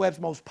is one of the web's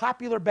most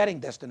popular betting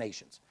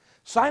destinations.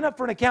 Sign up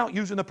for an account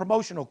using the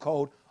promotional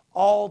code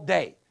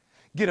ALLDAY.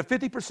 Get a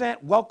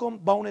 50% welcome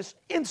bonus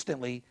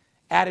instantly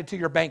added to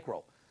your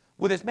bankroll.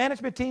 With its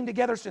management team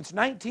together since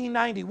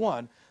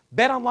 1991,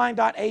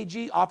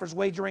 BetOnline.ag offers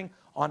wagering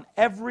on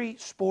every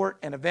sport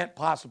and event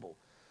possible.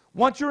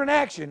 Once you're in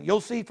action,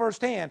 you'll see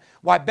firsthand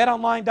why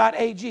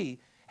BetOnline.ag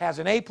has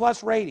an A+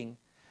 rating,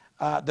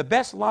 the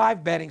best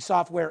live betting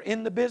software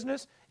in the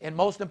business, and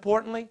most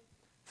importantly,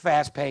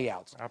 fast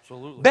payouts.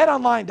 Absolutely.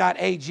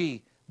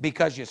 BetOnline.ag,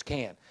 because you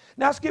can.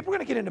 Now, Skip, we're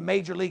going to get into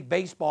Major League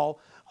Baseball.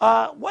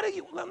 Let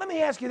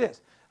me ask you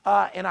this.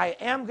 And I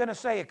am going to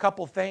say a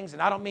couple things,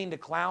 and I don't mean to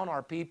clown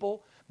our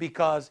people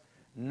because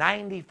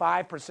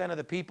 95% of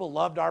the people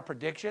loved our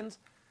predictions.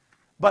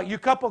 But you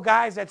couple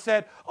guys that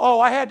said, oh,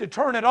 I had to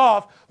turn it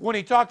off when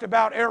he talked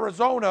about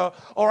Arizona,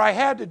 or I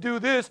had to do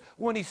this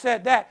when he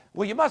said that.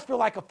 Well, you must feel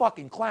like a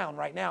fucking clown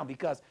right now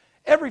because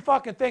every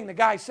fucking thing the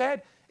guy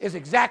said is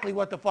exactly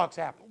what the fuck's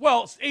happened.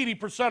 Well,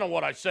 80% of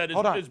what I said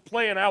is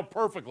playing out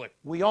perfectly.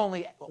 We're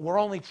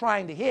only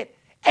trying to hit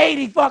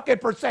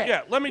 80%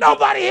 Yeah, let me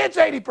Nobody hits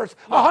 80%,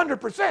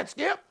 100%,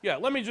 Skip. Yeah,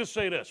 let me just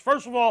say this.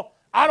 First of all,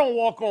 I don't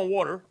walk on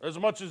water as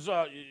much as,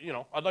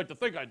 I'd like to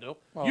think I do.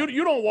 Well,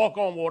 you don't walk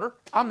on water.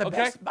 I'm the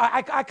best.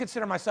 I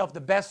consider myself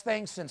the best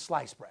thing since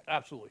sliced bread.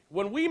 Absolutely.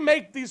 When we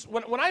make these,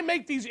 when I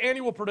make these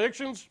annual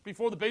predictions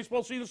before the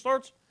baseball season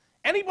starts,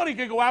 anybody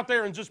can go out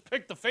there and just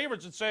pick the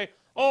favorites and say,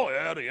 oh,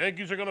 yeah, the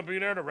Yankees are going to be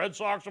there, the Red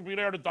Sox will be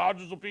there, the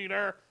Dodgers will be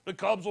there, the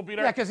Cubs will be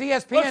there. Yeah, because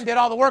ESPN did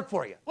all the work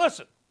for you.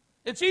 Listen,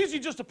 it's easy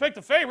just to pick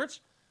the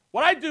favorites.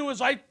 What I do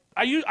is I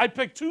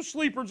pick 2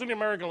 sleepers in the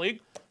American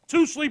League,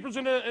 2 sleepers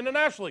in the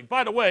National League.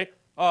 By the way,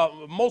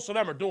 most of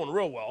them are doing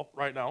real well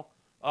right now.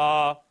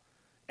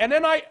 And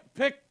then I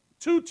pick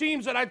 2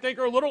 teams that I think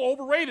are a little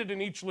overrated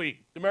in each league,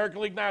 the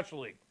American League,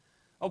 National League.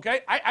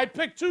 Okay? I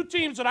picked 2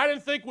 teams that I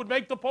didn't think would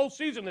make the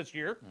postseason this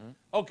year,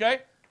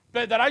 okay,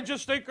 that I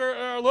just think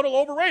are a little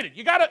overrated.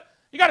 You gotta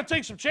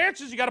take some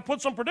chances. You got to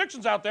put some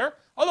predictions out there.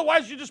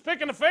 Otherwise, you're just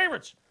picking the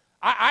favorites.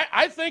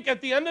 I think at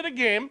the end of the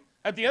game,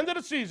 at the end of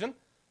the season,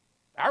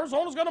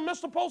 Arizona's going to miss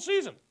the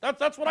postseason.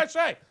 That's what I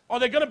say. Are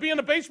they going to be in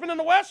the basement in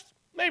the West?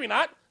 Maybe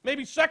not.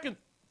 Maybe second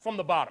from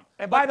the bottom.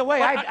 And by the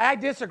way, I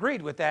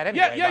disagreed with that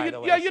anyway.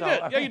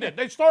 You did.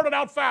 They started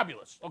out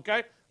fabulous,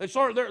 okay?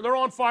 They're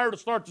on fire to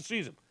start the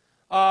season.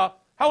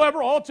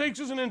 However, all it takes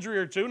is an injury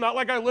or two. Not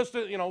like I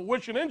listed,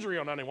 wish an injury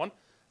on anyone.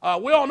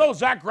 We all know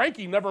Zach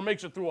Greinke never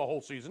makes it through a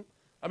whole season.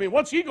 I mean,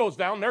 once he goes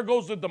down, there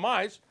goes the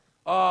demise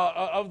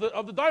of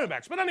the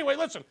Diamondbacks. But anyway,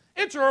 listen,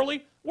 it's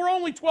early. We're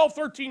only 12,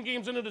 13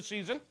 games into the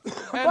season.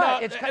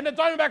 And the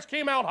Diamondbacks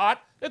came out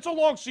hot. It's a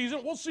long season.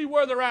 We'll see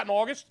where they're at in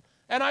August.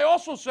 And I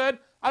also said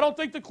I don't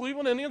think the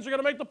Cleveland Indians are going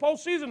to make the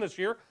postseason this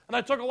year, and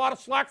I took a lot of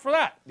slack for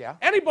that. Yeah.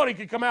 Anybody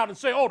could come out and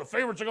say, oh, the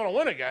favorites are going to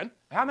win again.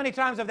 How many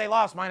times have they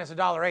lost minus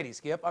 $1.80,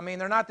 Skip? I mean,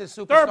 they're not this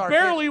superstar. They're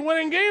barely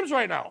winning games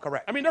right now.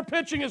 Correct. I mean, their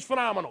pitching is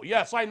phenomenal.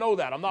 Yes, I know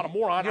that. I'm not a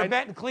moron. You're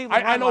betting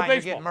Cleveland I know line, baseball.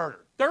 you're getting murdered.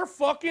 Their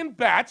fucking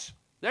bats,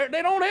 they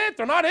don't hit.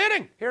 They're not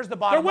hitting. Here's the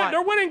bottom line.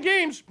 They're winning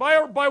games by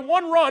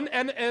 1 run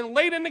and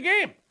late in the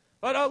game.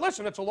 But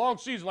listen, it's a long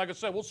season. Like I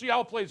said, we'll see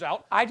how it plays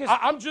out. I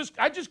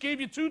just gave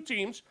you 2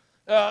 teams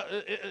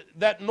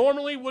that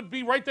normally would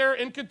be right there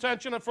in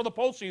contention for the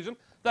postseason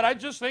that I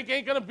just think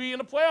ain't going to be in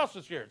the playoffs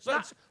this year.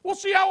 We'll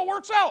see how it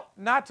works out.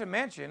 Not to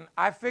mention,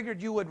 I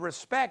figured you would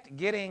respect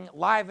getting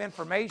live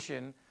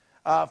information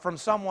from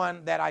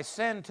someone that I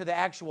send to the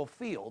actual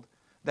field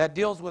that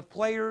deals with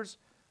players,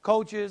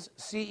 coaches,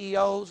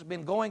 CEOs,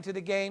 been going to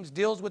the games,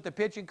 deals with the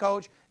pitching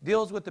coach,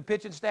 deals with the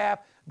pitching staff,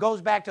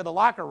 goes back to the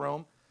locker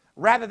room,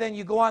 rather than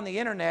you go on the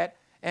internet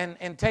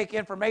and take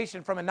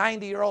information from a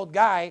 90-year-old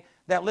guy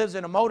that lives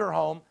in a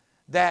motorhome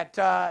that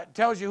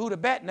tells you who to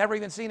bet, never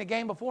even seen a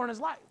game before in his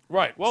life.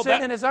 Right. Well,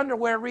 sitting in his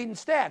underwear reading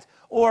stats.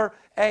 Or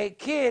a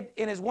kid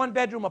in his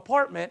 1-bedroom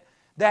apartment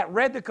that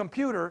read the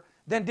computer,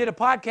 then did a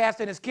podcast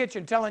in his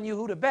kitchen telling you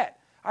who to bet.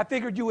 I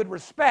figured you would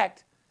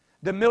respect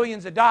the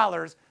millions of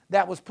dollars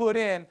that was put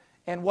in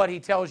and what he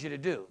tells you to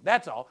do.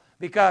 That's all.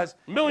 Because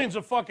millions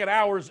of fucking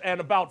hours and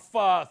about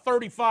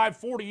 35,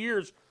 40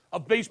 years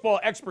of baseball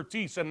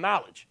expertise and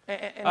knowledge.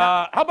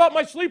 How about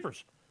my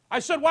sleepers? I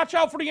said, watch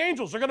out for the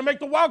Angels. They're going to make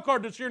the wild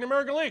card this year in the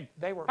American League.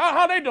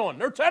 How they doing?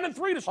 They're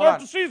 10-3 to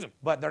start the season.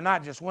 But they're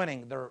not just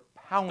winning; they're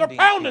pounding. They're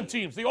pounding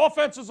teams. The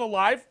offense is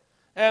alive,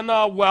 and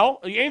the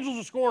Angels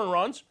are scoring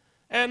runs,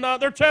 and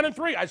they're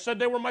 10-3. I said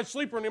they were my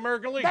sleeper in the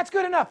American League. That's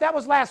good enough. That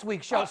was last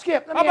week's show.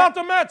 Skip. How about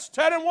the Mets?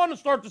 10-1 to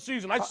start the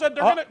season. I said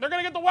they're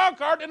gonna get the wild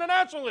card in the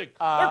National League.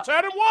 They're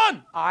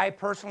 10-1.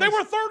 They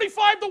were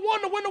 35-1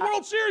 to win the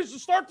World Series to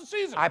start the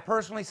season. I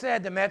personally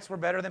said the Mets were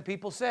better than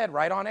people said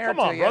right on air. Come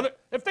on, brother.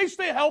 If they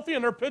stay healthy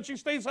and their pitching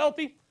stays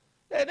healthy,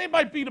 they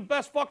might be the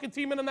best fucking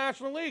team in the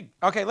National League.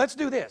 Okay, let's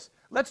do this.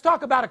 Let's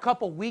talk about a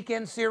couple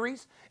weekend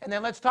series, and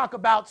then let's talk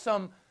about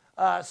some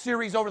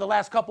series over the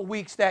last couple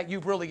weeks that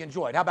you've really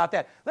enjoyed. How about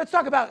that? Let's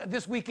talk about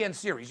this weekend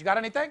series. You got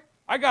anything?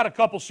 I got a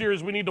couple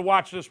series we need to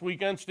watch this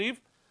weekend,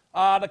 Steve.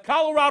 The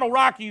Colorado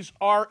Rockies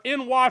are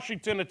in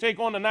Washington to take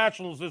on the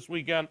Nationals this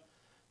weekend.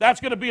 That's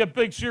going to be a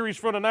big series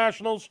for the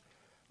Nationals.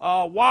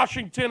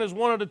 Washington is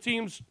one of the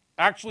teams.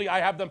 Actually, I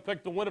have them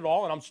picked to win it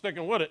all, and I'm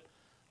sticking with it.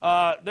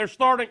 They're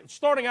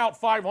starting out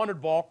 500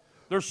 ball.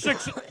 They're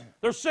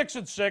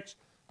 6-6.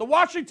 The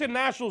Washington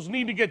Nationals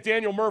need to get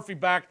Daniel Murphy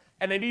back,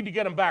 and they need to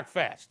get him back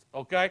fast.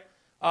 Okay,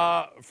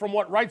 from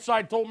what Right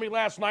Side told me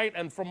last night,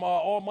 and from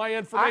all my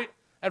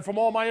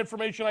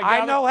information, I got.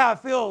 I know how it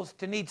feels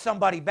to need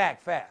somebody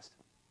back fast,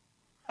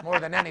 more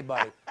than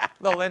anybody.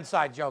 Little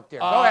inside joke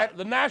there. Go ahead.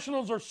 The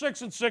Nationals are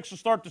 6-6 to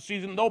start the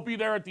season. They'll be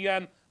there at the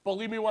end.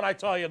 Believe me when I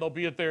tell you, they'll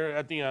be there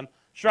at the end.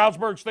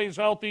 Strasburg stays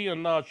healthy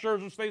and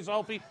Scherzer stays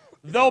healthy.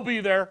 They'll be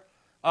there.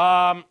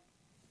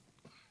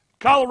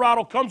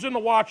 Colorado comes into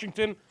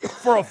Washington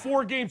for a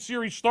 4-game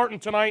series starting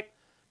tonight.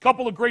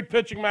 Couple of great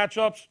pitching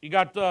matchups. You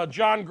got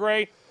John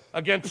Gray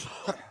against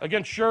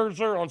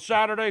Scherzer on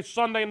Saturday.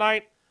 Sunday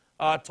night,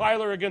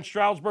 Tyler against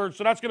Strasburg.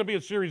 So that's going to be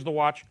a series to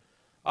watch.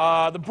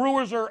 The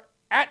Brewers are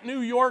at New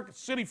York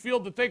City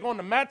Field to take on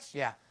the Mets.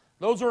 Yeah.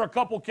 Those are a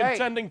couple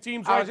contending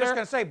teams right I was just there.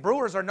 going to say,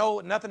 Brewers are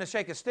nothing to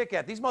shake a stick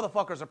at. These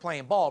motherfuckers are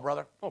playing ball,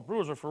 brother. Oh,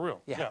 Brewers are for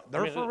real. Yeah,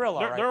 they're for real,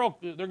 all right.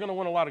 They're going to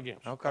win a lot of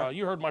games. Okay.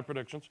 You heard my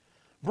predictions.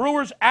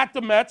 Brewers at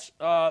the Mets.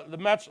 The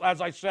Mets, as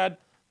I said,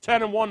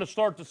 10-1 to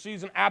start the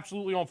season,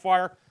 absolutely on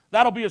fire.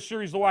 That'll be a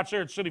series to watch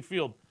there at Citi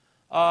Field.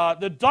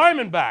 The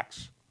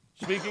Diamondbacks,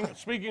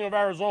 speaking of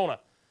Arizona,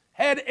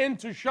 head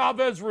into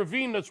Chavez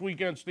Ravine this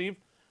weekend, Steve,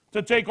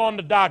 to take on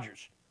the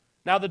Dodgers.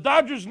 Now, the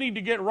Dodgers need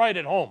to get right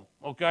at home,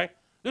 okay?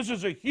 This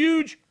is a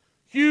huge,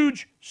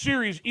 huge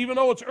series. Even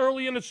though it's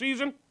early in the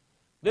season,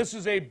 this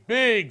is a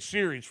big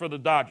series for the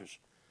Dodgers.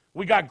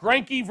 We got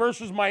Greinke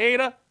versus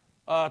Maeda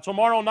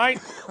tomorrow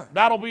night.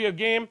 That'll be a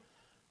game.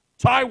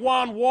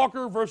 Taijuan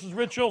Walker versus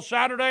Rich Hill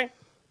Saturday.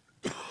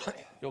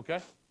 You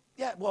okay?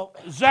 Yeah, well,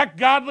 Zach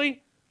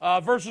Godley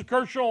versus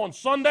Kershaw on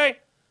Sunday.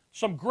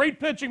 Some great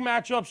pitching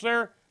matchups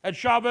there at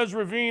Chavez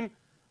Ravine.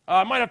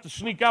 I might have to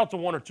sneak out to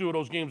one or two of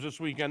those games this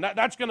weekend.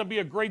 That's going to be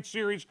a great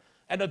series,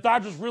 and the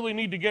Dodgers really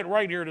need to get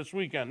right here this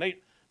weekend.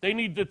 They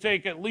need to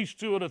take at least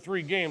 2 of the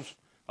 3 games,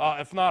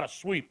 if not a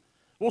sweep.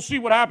 We'll see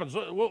what happens.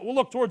 We'll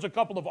look towards a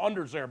couple of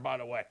unders there, by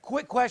the way.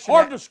 quick question.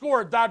 Hard to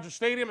score at Dodger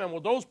Stadium, and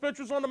with those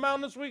pitchers on the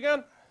mound this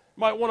weekend,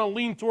 might want to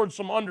lean towards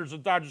some unders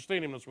at Dodger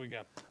Stadium this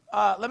weekend.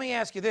 Let me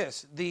ask you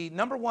this. The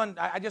number one,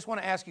 I just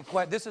want to ask you,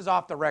 this is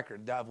off the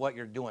record of what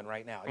you're doing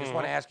right now. I just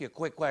want to ask you a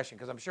quick question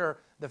because I'm sure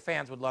the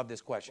fans would love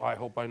this question. I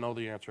hope I know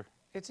the answer.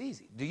 It's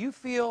easy. Do you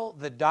feel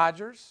the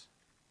Dodgers,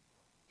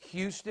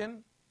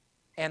 Houston,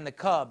 and the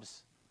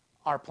Cubs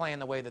are playing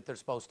the way that they're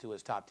supposed to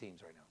as top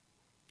teams right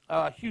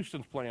now?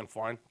 Houston's playing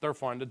fine. They're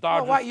fine. The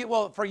Dodgers.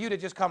 Well, for you to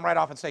just come right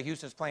off and say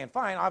Houston's playing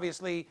fine,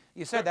 obviously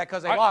you said that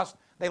because they I-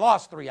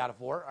 lost 3 out of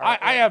 4.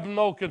 I have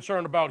no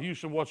concern about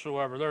Houston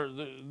whatsoever.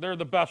 They're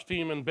the best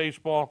team in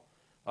baseball.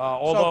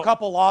 Although, so a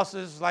couple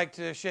losses like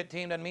to a shit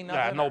team doesn't mean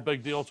nothing? yeah, no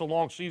big deal. It's a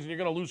long season. You're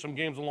going to lose some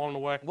games along the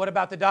way. What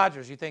about the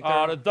Dodgers? You think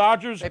The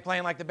Dodgers. they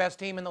playing like the best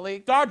team in the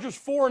league? Dodgers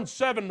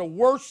 4-7. The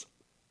worst.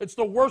 It's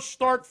the worst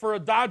start for a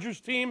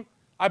Dodgers team,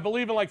 I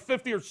believe, in like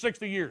 50 or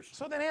 60 years.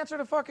 So then answer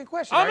the fucking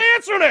question. I'm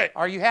answering it.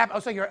 Are you happy? Oh,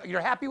 so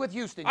you're happy with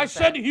Houston? I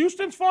said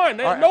Houston's fine.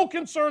 There's All right. no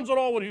concerns at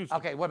all with Houston.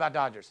 Okay, what about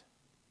Dodgers?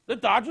 The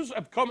Dodgers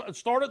have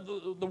started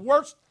the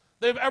worst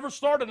they've ever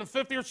started in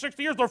 50 or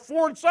 60 years. They're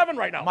 4-7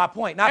 right now. My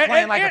point, not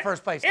playing like a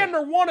first place team. And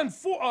they're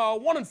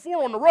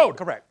 1-4 on the road.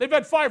 Correct. They've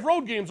had 5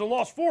 road games and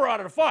lost 4 out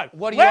of the 5.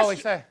 What do you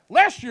always say?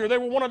 Last year they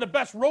were one of the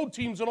best road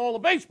teams in all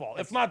of baseball,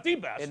 if not the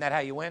best. Isn't that how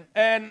you win?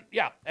 And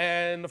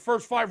the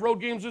first 5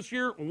 road games this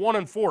year,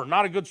 1-4.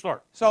 Not a good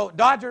start. So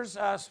Dodgers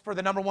for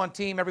the number 1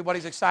 team.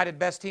 Everybody's excited.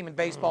 Best team in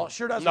baseball.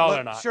 Sure doesn't. No, look,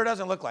 they're not. Sure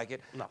doesn't look like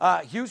it.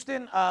 No.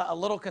 Houston, a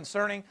little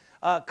concerning.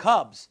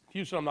 Cubs.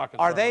 Houston, I'm not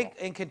concerned. Are they at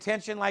all. in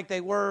contention like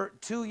they were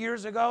 2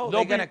 years ago? They'll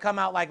They're going to be- come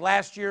out like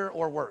last year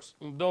or worse?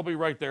 They'll be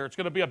right there. It's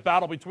going to be a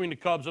battle between the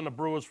Cubs and the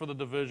Brewers for the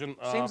division.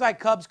 Seems like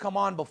Cubs come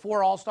on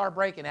before All-Star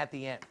break and at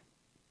the end.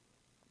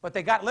 But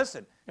they got,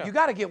 listen, you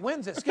got to get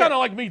wins at It's Skip. kind of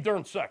like me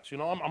during sex, you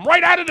know. I'm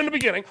right at it in the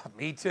beginning.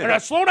 Me too. And I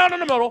slow down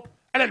in the middle,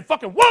 and then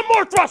fucking one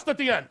more thrust at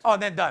the end. Oh,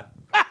 and then done.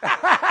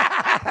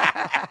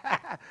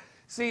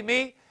 See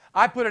me?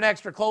 I put an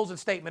extra closing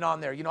statement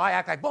on there. You know, I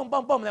act like boom,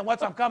 boom, boom, and then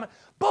once I'm coming,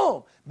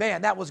 boom.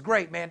 Man, that was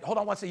great, man. Hold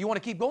on one second. You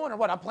want to keep going or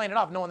what? I'm playing it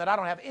off knowing that I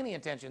don't have any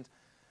intentions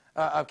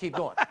of keep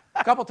going.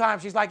 A couple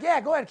times she's like,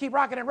 yeah, go ahead, keep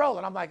rocking and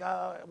rolling. I'm like,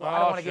 well, I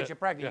don't want to get shit. you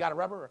pregnant. You Yeah. got a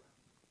rubber?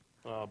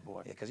 Oh,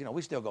 boy. Yeah, because, you know,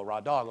 we still go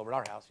raw dog over at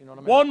our house. You know what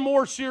I mean? One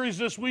more series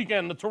this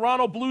weekend. The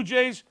Toronto Blue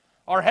Jays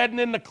are heading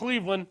into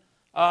Cleveland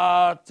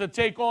to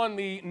take on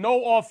the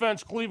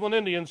no-offense Cleveland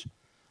Indians.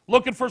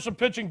 Looking for some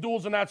pitching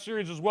duels in that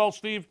series as well,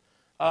 Steve.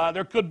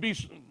 There could be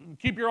 –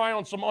 keep your eye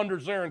on some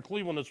unders there in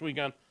Cleveland this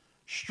weekend.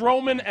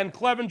 Stroman and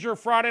Clevenger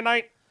Friday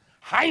night.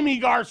 Jaime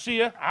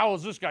Garcia, how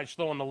is this guy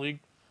still in the league,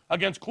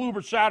 against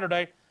Kluber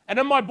Saturday. And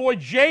then my boy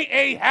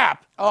J.A.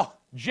 Happ. Oh,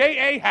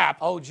 J.A.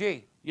 Happ.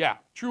 OG. Yeah,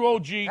 true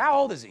OG. How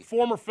old is he?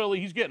 Former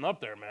Philly. He's getting up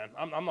there, man.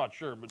 I'm not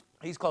sure, but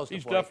He's close to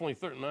he's 40. definitely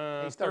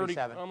He's 30.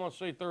 37. I'm going to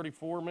say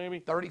 34 maybe.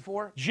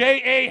 34?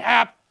 J.A.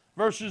 Happ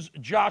versus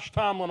Josh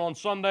Tomlin on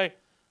Sunday.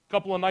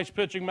 Couple of nice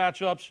pitching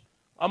matchups.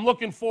 I'm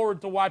looking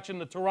forward to watching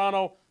the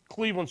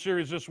Toronto-Cleveland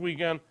series this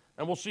weekend,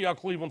 and we'll see how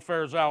Cleveland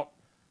fares out.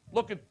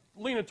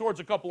 Leaning towards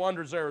a couple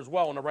unders there as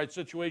well in the right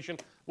situation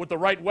with the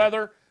right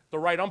weather, the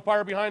right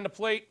umpire behind the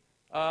plate.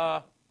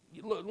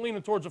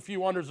 Leaning towards a few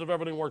unders if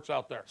everything works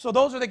out there. So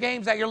those are the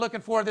games that you're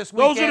looking for this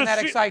weekend that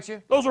excites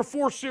you? Those are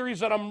 4 series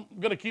that I'm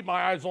going to keep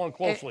my eyes on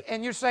closely.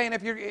 And you're saying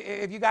if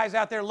you guys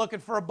out there looking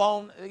for a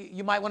bone,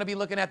 you might want to be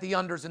looking at the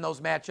unders in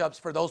those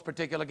matchups for those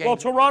particular games. Well,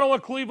 Toronto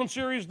and Cleveland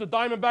series, the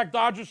Diamondback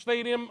Dodgers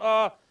Stadium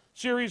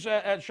series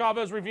at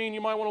Chavez Ravine,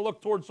 you might want to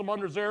look towards some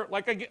unders there.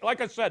 Like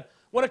I said,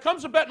 when it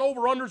comes to betting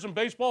over-unders in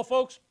baseball,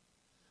 folks,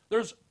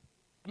 there's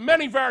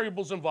many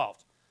variables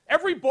involved.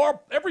 Every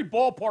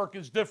ballpark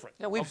is different.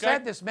 Yeah, we've okay?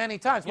 said this many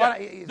times. Yeah,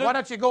 Why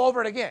don't you go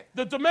over it again?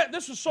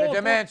 This is so The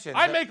important. dimensions.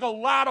 I make a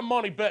lot of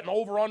money betting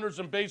over-unders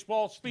in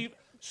baseball.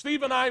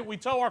 Steve and I, we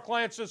tell our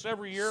clients this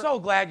every year. So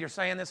glad you're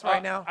saying this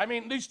right now. I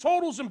mean, these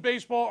totals in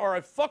baseball are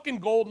a fucking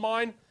gold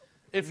mine.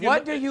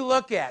 What do you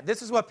look at?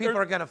 This is what people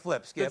are going to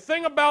flip, Skip.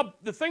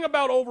 The thing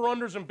about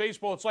over-unders in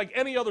baseball, it's like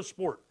any other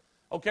sport,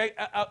 okay?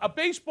 A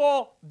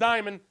baseball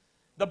diamond,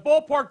 the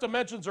ballpark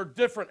dimensions are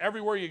different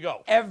everywhere you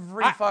go.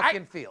 Every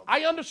fucking field.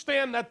 I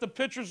understand that the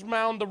pitcher's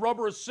mound, the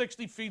rubber is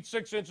 60 feet,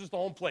 6 inches to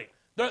home plate.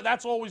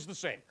 That's always the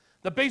same.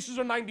 The bases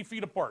are 90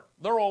 feet apart.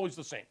 They're always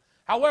the same.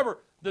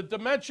 However, the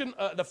dimension,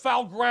 the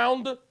foul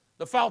ground,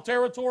 the foul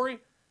territory,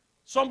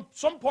 some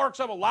parks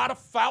have a lot of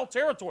foul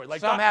territory.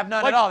 Like some have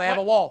none at all. They have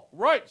a wall.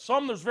 Right.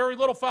 Some, there's very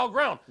little foul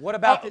ground. What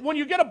about when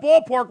you get a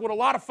ballpark with a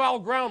lot of foul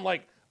ground,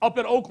 like up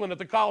in Oakland at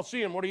the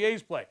Coliseum where the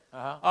A's play,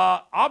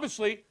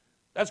 obviously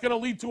that's going to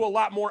lead to a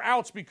lot more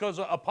outs because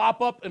a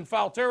pop-up in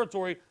foul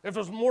territory, if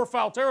there's more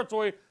foul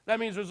territory, that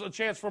means there's a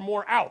chance for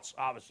more outs,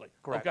 obviously.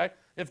 Correct. Okay?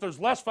 If there's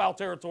less foul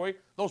territory,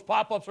 those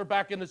pop-ups are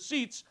back in the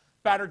seats,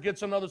 batter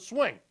gets another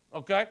swing.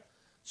 Okay?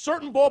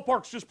 Certain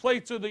ballparks just play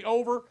to the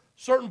over.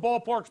 Certain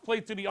ballparks play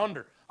to the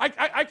under.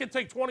 I could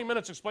take 20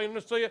 minutes explaining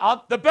this to you.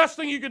 The best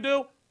thing you could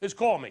do is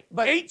call me.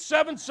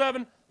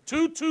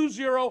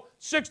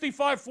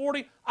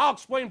 877-220-6540. I'll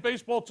explain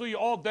baseball to you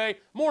all day.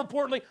 More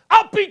importantly,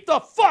 I'll beat the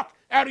fuck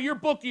out of your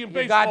bookie in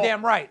baseball. You're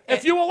goddamn right.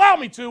 If you allow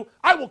me to,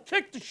 I will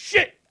kick the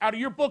shit out of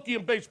your bookie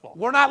in baseball.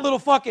 We're not little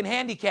fucking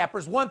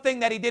handicappers. One thing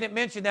that he didn't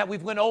mention that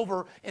we've went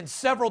over in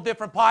several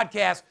different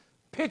podcasts,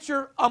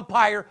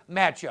 pitcher-umpire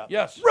matchup.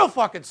 Yes. Real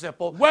fucking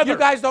simple. Weather. You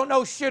guys don't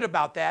know shit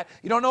about that.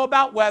 You don't know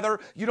about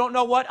weather. You don't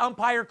know what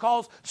umpire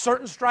calls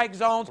certain strike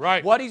zones,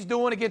 right, what he's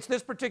doing against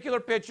this particular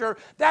pitcher.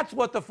 That's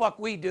what the fuck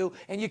we do,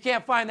 and you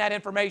can't find that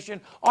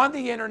information on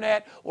the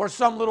internet or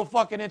some little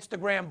fucking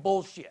Instagram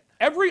bullshit.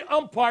 Every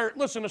umpire,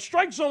 listen, a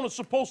strike zone is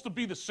supposed to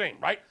be the same,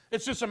 right?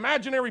 It's this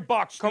imaginary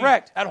box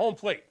correct at home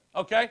plate,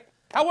 okay?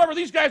 However,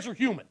 these guys are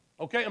human.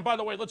 Okay, and by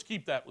the way, let's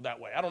keep that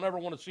way. I don't ever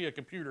want to see a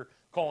computer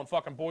calling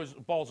fucking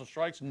balls and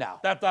strikes. No.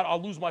 That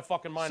I'll lose my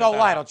fucking mind. So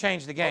what? It'll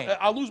change the game.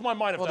 I'll lose my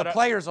mind. Well, the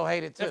players will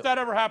hate it too. If that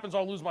ever happens,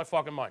 I'll lose my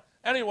fucking mind.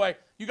 Anyway,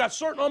 you got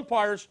certain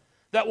umpires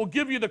that will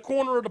give you the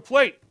corner of the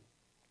plate.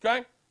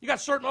 Okay, you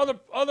got certain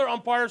other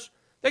umpires.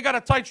 They got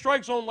a tight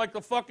strike zone like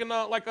the fucking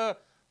like a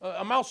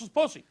mouse's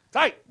pussy.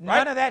 Tight. Right?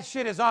 None of that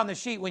shit is on the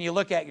sheet when you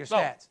look at your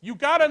stats. You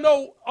got to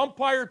know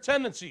umpire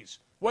tendencies.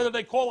 Whether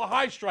they call a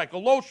high strike, a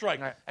low strike.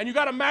 Right. And you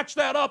got to match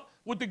that up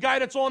with the guy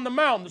that's on the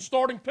mound, the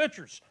starting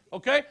pitchers,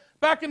 okay?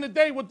 Back in the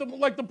day with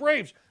the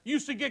Braves, you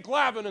used to get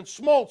Glavine and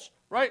Smoltz,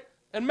 right,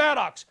 and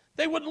Maddox.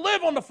 They would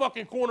live on the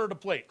fucking corner of the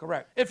plate.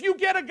 Correct. If you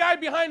get a guy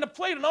behind the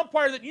plate, an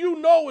umpire that you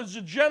know is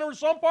a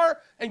generous umpire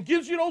and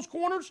gives you those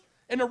corners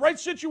in the right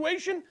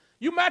situation,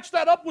 you match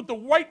that up with the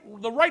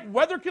right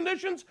weather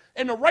conditions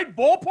and the right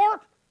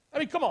ballpark. I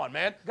mean, come on,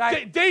 man.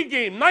 Day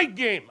game, night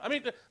game. I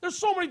mean, there's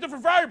so many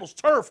different variables.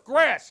 Turf,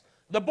 grass,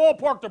 the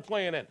ballpark they're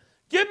playing in.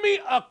 Give me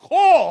a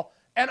call,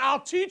 and I'll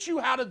teach you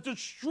how to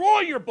destroy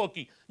your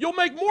bookie. You'll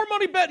make more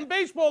money betting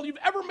baseball than you've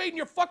ever made in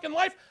your fucking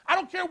life. I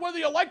don't care whether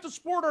you like the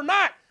sport or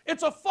not.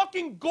 It's a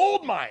fucking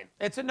gold mine.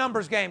 It's a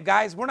numbers game,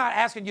 guys. We're not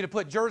asking you to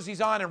put jerseys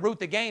on and root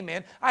the game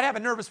in. I'd have a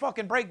nervous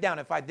fucking breakdown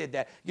if I did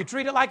that. You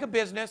treat it like a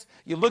business.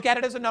 You look at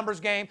it as a numbers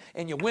game,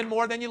 and you win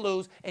more than you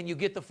lose, and you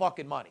get the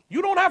fucking money.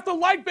 You don't have to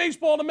like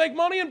baseball to make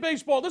money in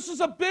baseball. This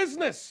is a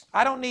business.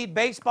 I don't need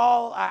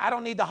baseball. I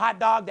don't need the hot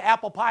dog, the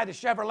apple pie, the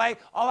Chevrolet.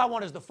 All I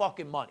want is the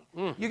fucking money.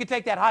 You can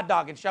take that hot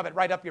dog and shove it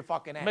right up your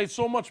fucking ass. Made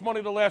so much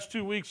money the last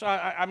 2 weeks.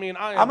 I'm going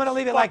to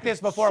leave it like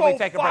this before we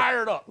take a break.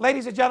 Fired up.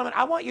 Ladies and gentlemen,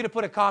 I want you to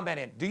put a comment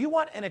in. Do you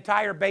want an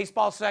entire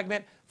baseball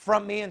segment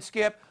from me and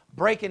Skip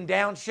breaking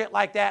down shit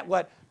like that,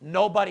 what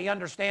nobody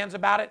understands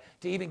about it,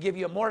 to even give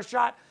you a more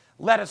shot?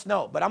 Let us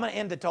know. But I'm going to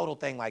end the total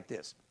thing like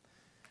this.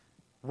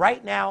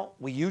 Right now,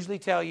 we usually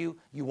tell you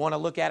want to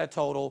look at a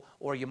total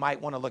or you might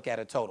want to look at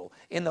a total.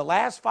 In the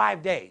last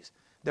 5 days,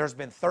 there's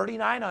been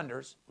 39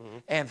 unders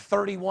and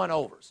 31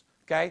 overs.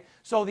 Okay?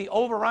 So the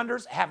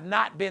over-unders have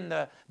not been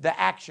the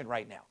action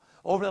right now.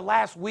 Over the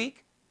last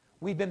week,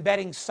 we've been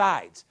betting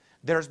sides.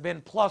 There's been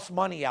plus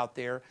money out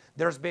there.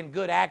 There's been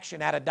good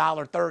action at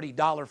 $1.30,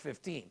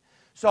 $1.15.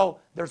 So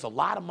there's a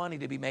lot of money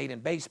to be made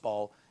in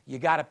baseball. You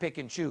got to pick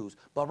and choose.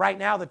 But right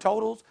now, the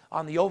totals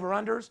on the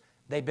over-unders,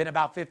 they've been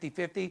about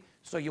 50-50,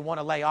 so you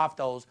want to lay off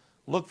those.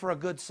 Look for a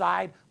good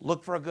side.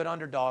 Look for a good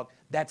underdog.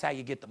 That's how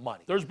you get the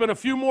money. There's been a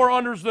few more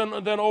unders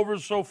than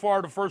overs so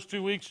far the first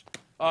 2 weeks.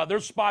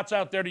 There's spots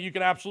out there that you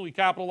can absolutely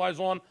capitalize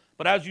on.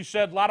 But as you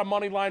said, a lot of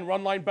money line,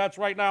 run line bets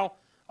right now.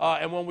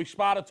 And when we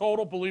spot a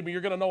total, believe me, you're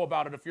going to know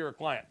about it if you're a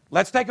client.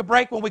 Let's take a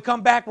break. When we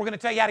come back, we're going to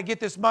tell you how to get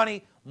this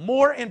money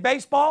more in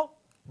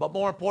baseball, but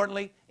more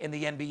importantly, in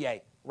the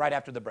NBA, right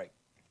after the break.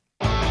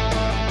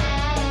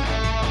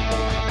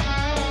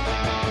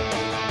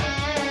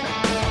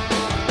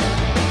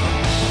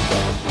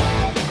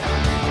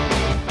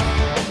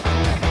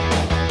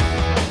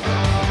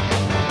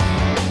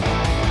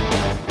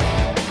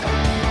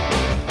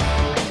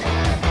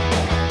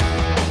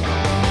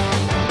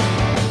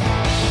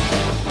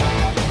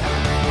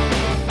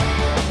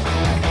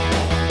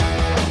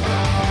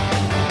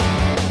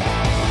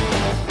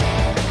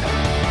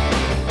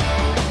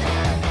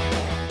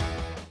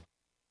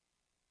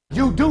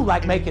 You do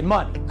like making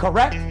money,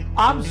 correct?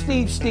 I'm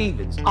Steve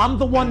Stevens. I'm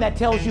the one that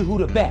tells you who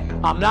to bet.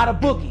 I'm not a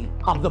bookie.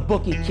 I'm the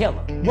bookie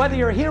killer. Whether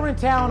you're here in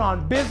town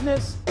on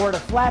business or to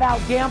flat out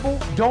gamble,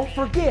 don't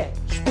forget,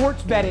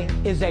 sports betting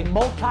is a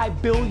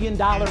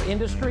multi-billion-dollar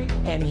industry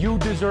and you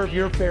deserve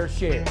your fair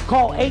share.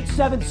 Call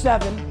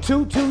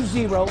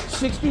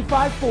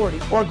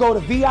 877-220-6540 or go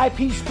to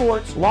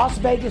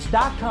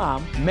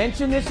VIPSportsLasVegas.com,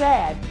 mention this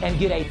ad, and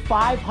get a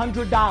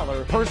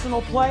 $500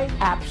 personal play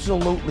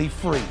absolutely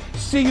free.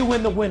 See you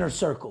in the winner's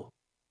circle.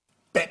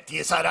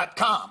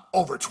 BetDSI.com.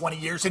 Over 20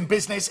 years in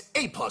business,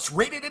 A-plus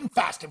rated and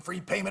fast and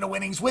free payment of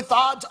winnings with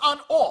odds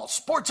on all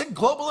sports and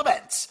global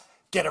events.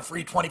 Get a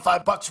free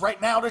 $25 right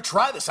now to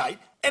try the site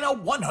and a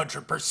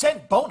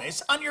 100%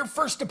 bonus on your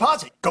first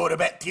deposit. Go to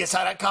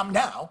BetDSI.com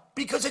now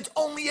because it's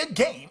only a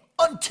game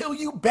until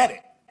you bet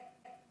it.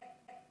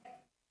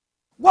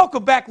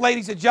 Welcome back,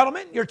 ladies and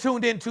gentlemen. You're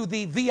tuned into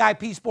the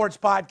VIP Sports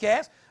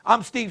Podcast.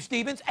 I'm Steve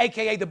Stevens,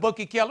 a.k.a. the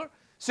Bookie Killer,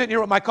 sitting here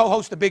with my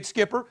co-host, the Big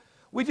Skipper.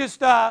 We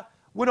just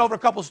went over a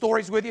couple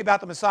stories with you about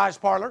the massage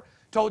parlor,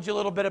 told you a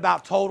little bit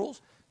about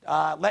totals,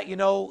 let you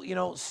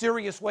know,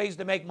 serious ways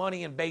to make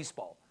money in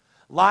baseball.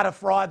 A lot of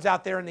frauds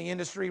out there in the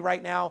industry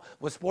right now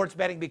with sports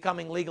betting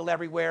becoming legal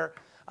everywhere.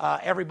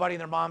 Everybody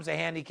and their mom's a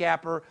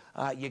handicapper.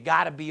 You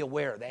got to be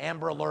aware. The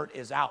Amber Alert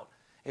is out.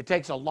 It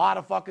takes a lot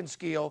of fucking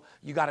skill.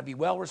 You got to be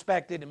well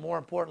respected and, more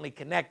importantly,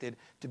 connected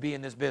to be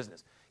in this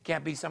business.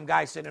 Can't be some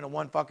guy sitting in a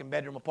one fucking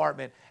bedroom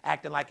apartment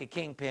acting like a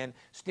kingpin,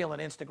 stealing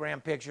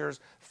Instagram pictures,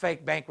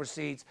 fake bank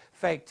receipts,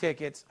 fake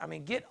tickets. I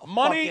mean, get a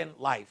fucking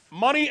life.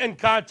 Money and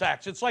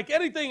contacts. It's like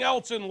anything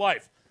else in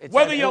life.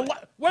 Whether you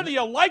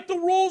like the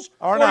rules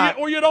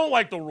or you don't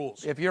like the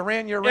rules. If you're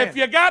in, you're in. If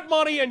you got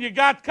money and you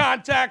got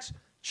contacts,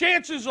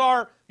 chances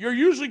are you're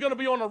usually going to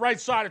be on the right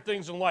side of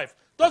things in life.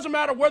 Doesn't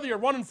matter whether you're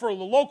running for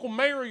the local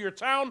mayor of your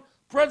town,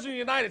 president of the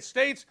United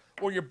States,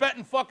 or you're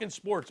betting fucking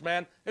sports,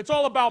 man. It's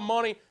all about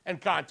money and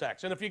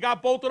contacts. And if you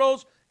got both of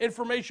those,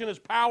 information is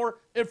power,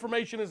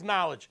 information is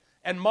knowledge.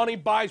 And money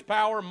buys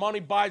power, money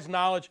buys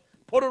knowledge.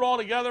 Put it all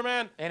together,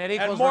 man. And it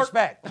equals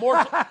respect.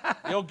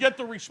 You'll get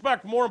the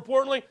respect. More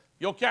importantly,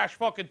 you'll cash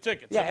fucking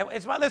tickets. Yeah,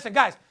 listen,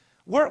 guys,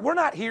 we're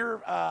not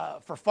here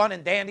for fun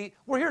and dandy.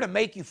 We're here to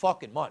make you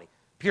fucking money,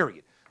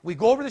 period. We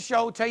go over the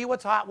show, tell you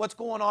what's hot, what's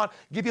going on,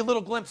 give you a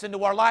little glimpse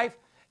into our life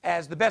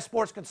as the best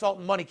sports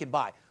consultant money can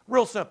buy.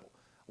 Real simple.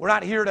 We're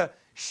not here to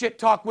shit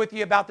talk with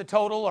you about the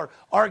total or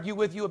argue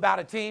with you about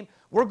a team.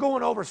 We're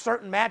going over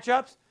certain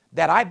matchups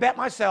that I bet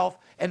myself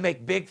and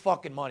make big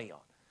fucking money on.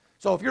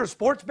 So if you're a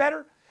sports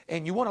bettor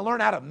and you want to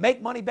learn how to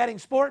make money betting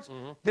sports,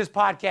 this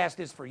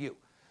podcast is for you.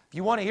 If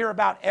you want to hear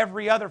about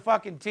every other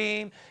fucking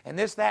team and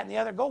this, that, and the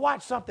other, go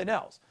watch something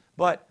else.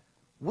 But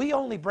we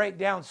only break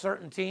down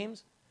certain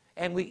teams,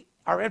 and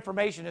our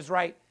information is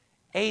right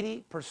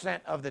 80%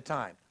 of the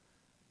time.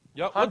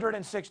 Yep.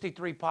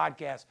 163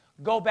 podcasts.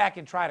 Go back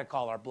and try to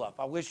call our bluff.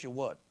 I wish you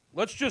would.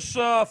 Let's just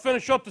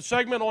finish up the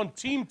segment on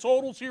team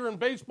totals here in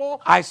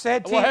baseball. I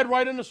said we'll head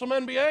right into some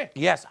NBA.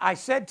 Yes, I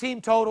said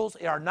team totals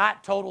are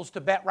not totals to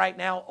bet right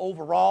now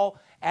overall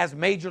as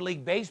Major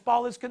League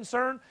Baseball is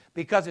concerned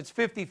because it's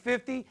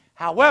 50-50.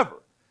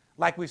 However,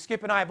 like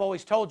Skip and I have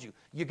always told you,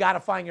 you got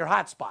to find your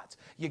hot spots.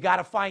 You got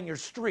to find your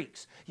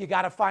streaks. You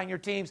got to find your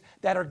teams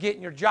that are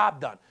getting your job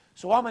done.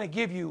 So I'm going to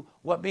give you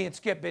what me and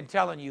Skip been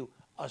telling you,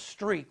 a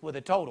streak with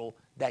a total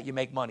that you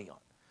make money on.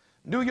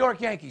 New York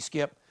Yankees,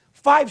 Skip,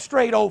 5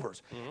 straight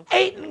overs.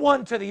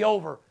 8-1 to the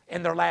over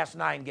in their last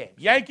 9 games.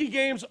 Yankee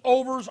games,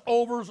 overs.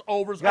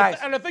 Guys,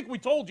 and I think we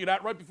told you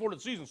that right before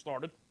the season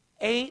started.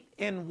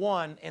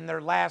 8-1 in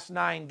their last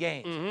 9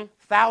 games.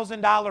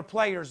 $1,000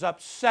 players up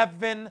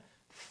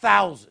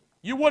 7,000.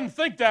 You wouldn't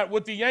think that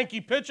with the Yankee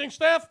pitching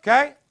staff.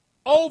 Okay?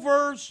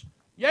 Overs.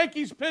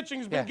 Yankees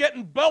pitching's been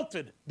getting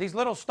belted. These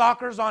little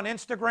stalkers on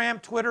Instagram,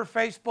 Twitter,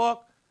 Facebook,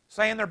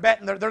 saying they're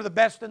betting they're the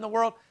best in the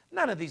world.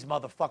 None of these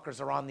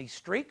motherfuckers are on these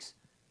streaks.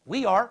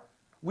 We are.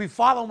 We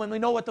follow them and we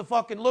know what to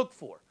fucking look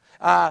for.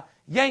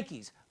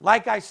 Yankees,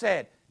 like I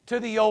said, to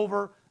the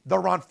over,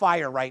 they're on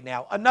fire right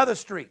now. Another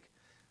streak.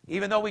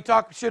 Even though we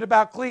talk shit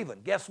about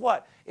Cleveland, guess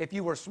what? If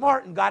you were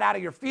smart and got out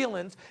of your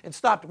feelings and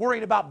stopped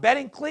worrying about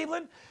betting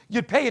Cleveland,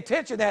 you'd pay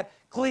attention that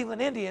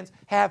Cleveland Indians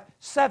have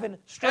 7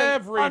 straight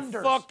unders.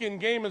 Every fucking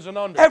game is an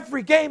under.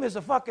 Every game is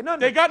a fucking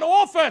under. They got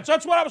no offense.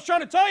 That's what I was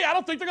trying to tell you. I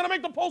don't think they're going to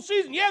make the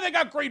postseason. Yeah, they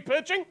got great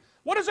pitching.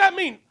 What does that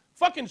mean?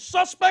 Fucking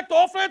suspect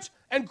offense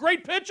and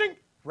great pitching?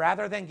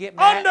 Rather than get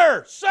mad.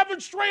 Under. 7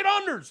 straight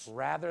unders.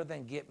 Rather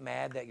than get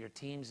mad that your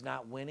team's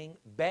not winning,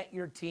 bet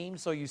your team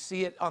so you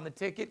see it on the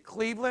ticket.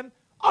 Cleveland,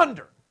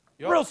 under.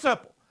 Yep. Real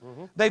simple.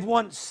 They've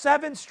won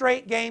 7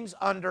 straight games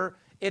under.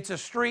 It's a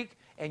streak,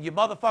 and you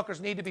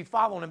motherfuckers need to be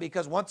following them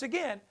because, once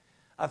again,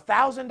 a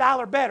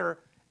 $1,000 bettor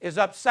is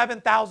up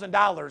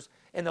 $7,000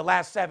 in the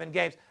last 7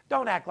 games.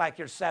 Don't act like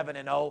you're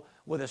 7-0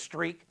 with a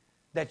streak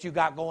that you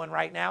got going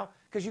right now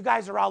because you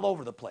guys are all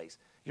over the place.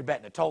 You're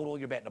betting a total,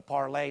 you're betting a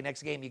parlay.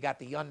 Next game, you got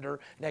the under.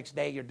 Next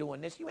day, you're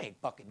doing this. You ain't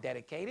fucking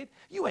dedicated.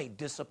 You ain't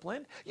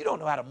disciplined. You don't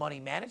know how to money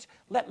manage.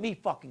 Let me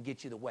fucking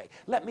get you the way.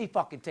 Let me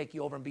fucking take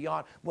you over and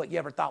beyond what you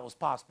ever thought was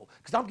possible.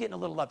 Because I'm getting a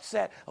little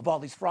upset of all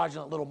these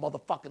fraudulent little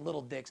motherfucking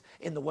little dicks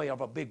in the way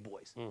of our big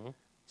boys.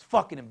 It's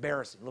fucking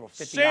embarrassing. Little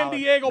 $50, San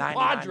Diego $99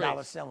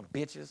 Padres. selling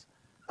bitches.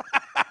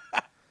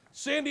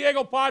 San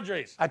Diego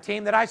Padres. A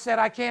team that I said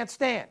I can't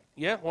stand.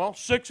 Yeah, well,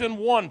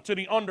 6-1 to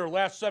the under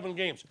last 7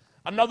 games.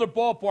 Another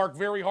ballpark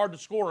very hard to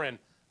score in.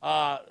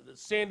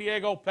 San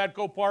Diego,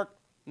 Petco Park,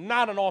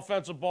 not an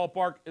offensive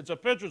ballpark. It's a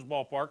pitcher's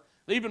ballpark.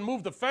 They even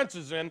moved the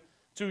fences in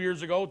 2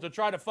 years ago to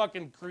try to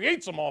fucking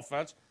create some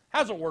offense.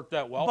 Hasn't worked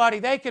that well. Buddy,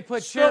 they could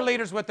put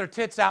cheerleaders with their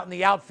tits out in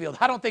the outfield.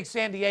 I don't think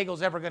San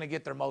Diego's ever going to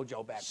get their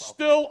mojo back, bro.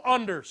 Still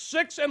under.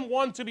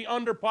 6-1 to the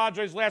under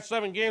Padres last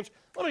 7 games.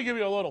 Let me give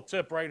you a little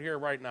tip right here,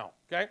 right now,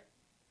 okay?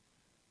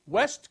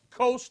 West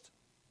Coast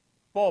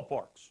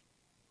ballparks.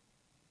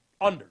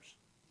 Unders.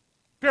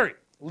 Period.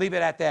 Leave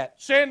it at that.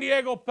 San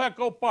Diego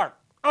Petco Park.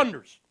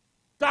 Unders.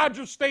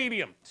 Dodger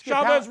Stadium. Skip,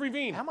 Chavez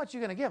Ravine. How much are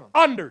you going to give them?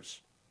 Unders.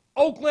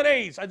 Oakland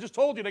A's. I just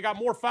told you they got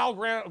more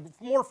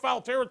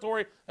foul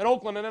territory in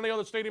Oakland than any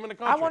other stadium in the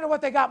country. I wonder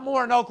what they got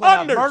more in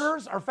Oakland. Unders.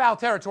 Murders or foul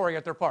territory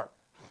at their park?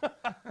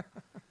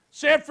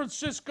 San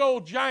Francisco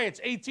Giants.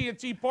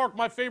 AT&T Park,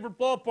 my favorite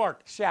ballpark.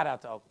 Shout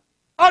out to Oakland.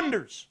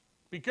 Unders.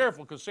 Be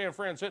careful because San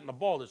Fran's hitting the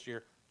ball this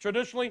year.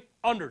 Traditionally,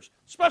 unders,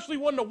 especially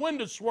when the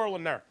wind is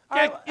swirling there.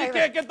 You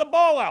can't get the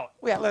ball out.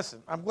 Yeah,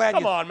 listen, I'm glad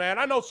Come on, man.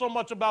 I know so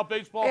much about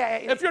baseball. Yeah,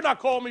 if you're not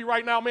calling me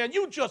right now, man,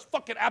 you just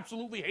fucking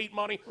absolutely hate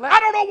money. I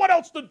don't know what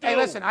else to do. Hey,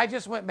 listen, I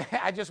just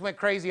went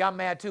crazy. I'm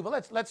mad too,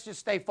 but let's just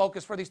stay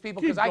focused for these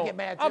people because I get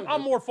mad too.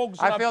 I'm more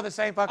focused. I feel the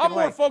same fucking way. I'm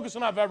more focused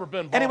than I've ever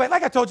been. Boss. Anyway,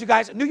 like I told you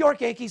guys, New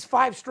York Yankees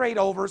 5 straight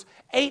overs,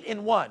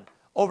 8-1.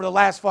 Over the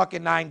last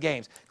fucking 9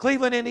 games.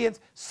 Cleveland Indians,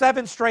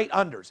 7 straight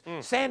unders.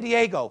 San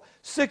Diego,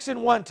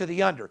 6-1 to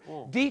the under.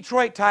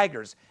 Detroit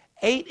Tigers,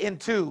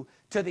 8-2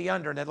 to the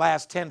under in the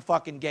last 10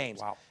 fucking games.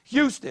 Wow.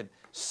 Houston,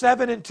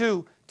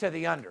 7-2 to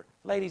the under.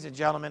 Ladies and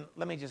gentlemen,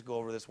 let me just go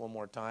over this one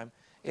more time.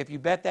 If you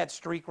bet that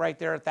streak right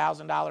there,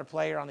 $1,000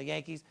 player on the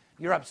Yankees,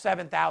 you're up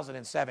 $7,000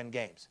 in 7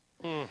 games.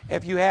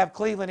 If you have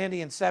Cleveland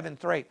Indians 7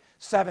 straight,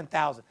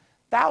 $7,000.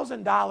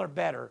 $1,000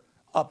 better,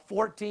 up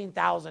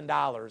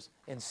 $14,000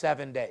 in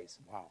 7 days.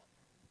 Wow.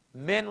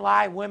 Men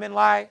lie, women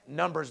lie,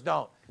 numbers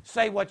don't.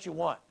 Say what you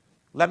want.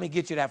 Let me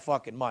get you that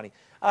fucking money.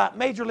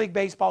 Major League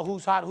Baseball,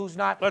 who's hot, who's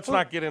not? Let's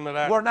not get into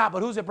that. We're not,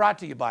 but who's it brought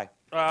to you by?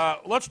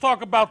 Let's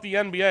talk about the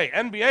NBA.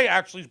 NBA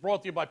actually is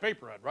brought to you by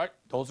Paperhead, right?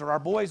 Those are our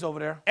boys over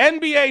there.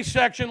 NBA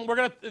section.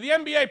 The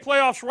NBA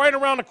playoffs right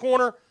around the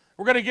corner.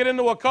 We're gonna get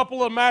into a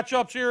couple of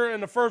matchups here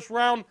in the first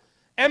round.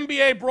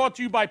 NBA brought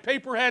to you by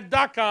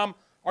Paperhead.com.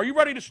 Are you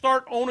ready to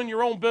start owning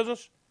your own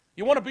business?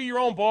 You want to be your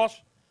own boss?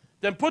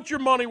 Then put your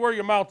money where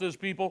your mouth is,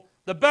 people.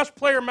 The best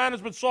player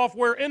management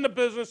software in the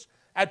business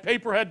at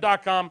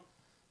Paperhead.com.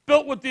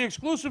 Built with the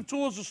exclusive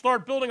tools to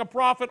start building a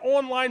profit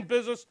online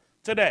business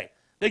today.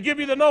 They give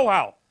you the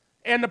know-how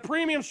and the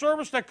premium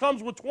service that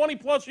comes with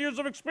 20-plus years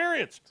of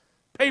experience.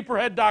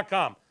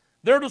 Paperhead.com.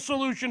 They're the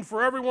solution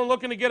for everyone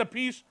looking to get a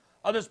piece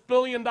of this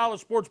billion-dollar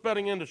sports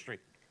betting industry.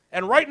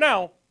 And right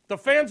now, the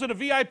fans of the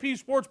VIP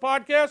Sports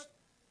Podcast,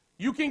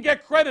 you can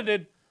get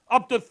credited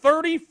up to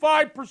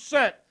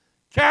 35%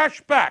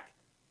 cash back.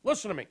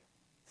 Listen to me.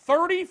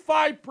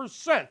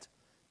 35%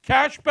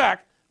 cash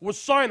back with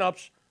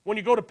signups when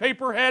you go to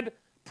Paperhead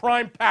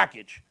Prime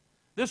Package.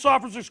 This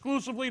offers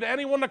exclusively to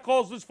anyone that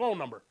calls this phone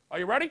number. Are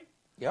you ready?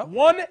 Yep.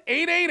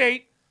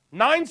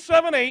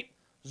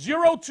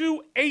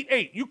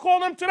 1-888-978-0288. You call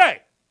them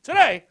today,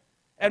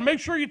 and make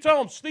sure you tell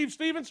them Steve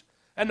Stevens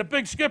and the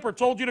Big Skipper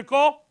told you to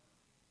call,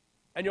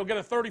 and you'll get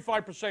a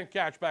 35%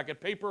 cash back at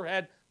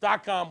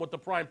Paperhead.com with the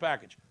Prime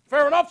Package.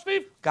 Fair enough,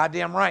 Steve?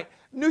 Goddamn right.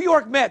 New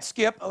York Mets,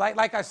 Skip,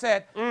 like I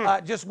said,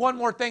 just one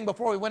more thing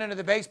before we went into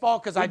the baseball,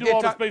 because I do did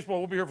all this baseball.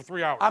 We'll be here for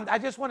 3 hours. I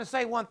just want to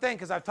say one thing,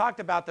 because I've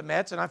talked about the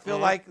Mets, and I feel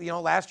like,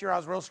 last year I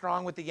was real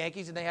strong with the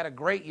Yankees, and they had a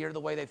great year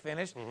the way they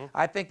finished.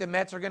 I think the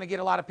Mets are going to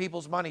get a lot of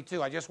people's money,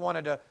 too. I just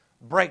wanted to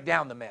break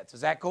down the Mets. Is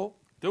that cool?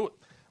 Do it.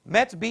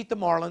 Mets beat the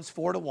Marlins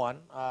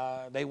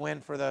 4-1. They win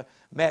for the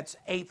Mets'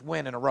 8th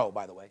win in a row,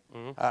 by the way.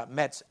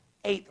 Mets'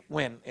 8th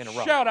win in a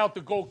row. Shout out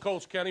to Gold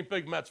Coast, Kenny.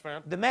 Big Mets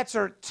fan. The Mets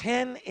are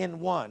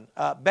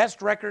 10-1,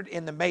 best record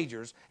in the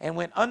majors, and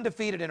went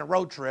undefeated in a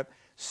road trip,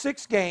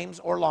 6 games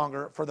or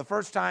longer for the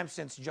first time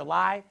since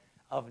July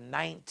of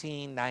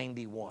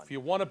 1991. If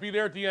you want to be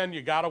there at the end,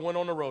 you got to win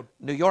on the road.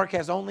 New York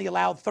has only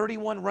allowed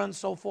 31 runs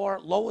so far,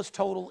 lowest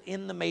total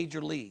in the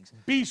major leagues.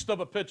 Beast of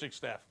a pitching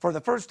staff. For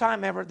the first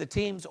time ever, the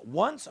team's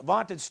once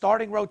vaunted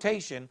starting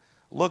rotation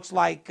looks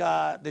like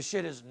the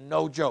shit is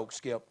no joke,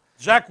 Skip.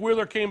 Zach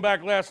Wheeler came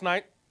back last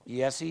night.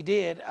 Yes, he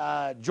did,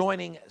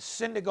 joining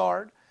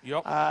Syndergaard,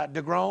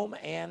 DeGrom,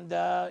 and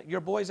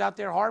your boys out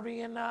there,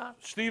 Harvey and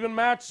Steven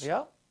Matz.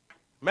 Yep.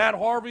 Matt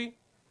Harvey.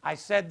 I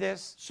said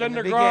this in the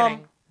Syndergaard.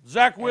 beginning.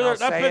 Zach Wheeler, I'll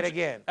say it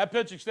again. That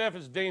pitching staff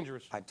is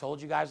dangerous. I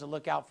told you guys to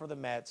look out for the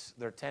Mets.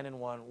 They're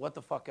 10-1. What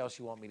the fuck else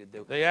you want me to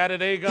do? They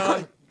added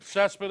Agon,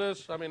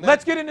 Cespedes. I mean,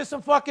 Let's get into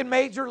some fucking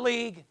Major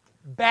League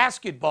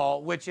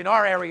basketball, which in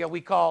our area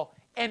we call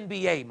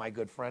NBA, my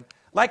good friend.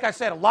 Like I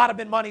said, a lot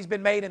of money's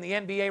been made in the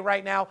NBA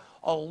right now.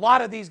 A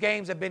lot of these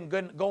games have been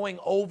going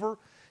over.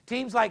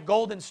 Teams like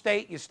Golden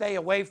State, you stay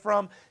away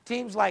from.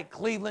 Teams like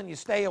Cleveland, you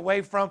stay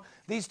away from.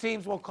 These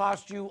teams will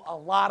cost you a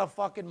lot of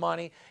fucking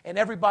money, and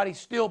everybody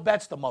still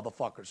bets the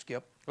motherfuckers,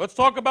 Skip. Let's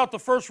talk about the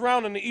first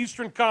round in the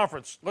Eastern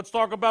Conference. Let's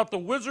talk about the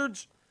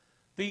Wizards,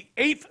 the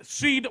 8th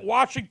seed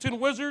Washington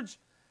Wizards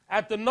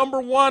at the number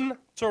 1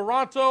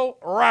 Toronto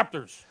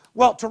Raptors.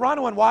 Well,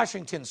 Toronto and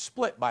Washington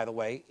split, by the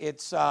way.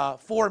 It's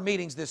 4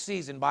 meetings this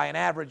season by an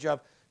average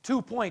of 2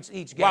 points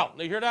each game. Wow,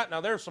 you hear that? Now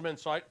there's some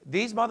insight.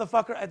 These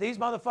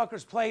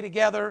motherfuckers play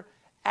together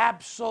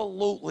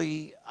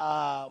absolutely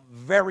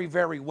very,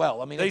 very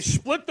well. I mean, They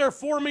split their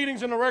 4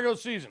 meetings in the regular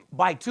season.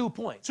 by 2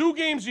 points. 2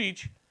 games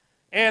each,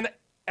 and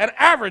an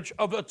average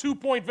of a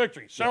 2-point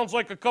victory. Sounds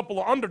like a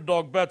couple of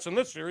underdog bets in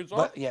this series,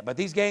 huh? But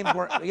these games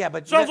were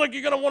Sounds like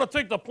you're going to want to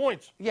take the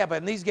points. Yeah, but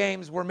in these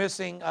games we're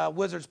missing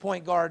Wizards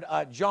point guard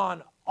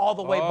John all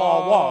the way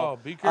Ball Wall,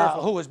 be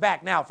careful. who is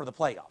back now for the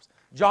playoffs.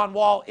 John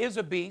Wall is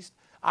a beast.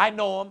 I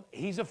know him.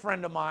 He's a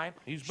friend of mine.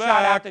 He's Shout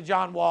back. out to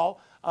John Wall.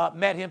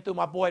 Met him through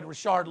my boy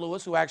Rashard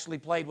Lewis, who actually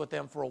played with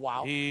them for a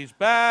while. He's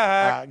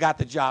back. Got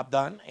the job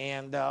done.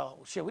 And,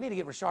 shit, we need to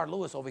get Rashard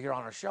Lewis over here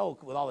on our show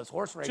with all this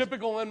horse racing.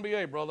 Typical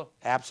NBA, brother.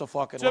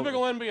 Absolutely.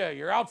 Typical NBA.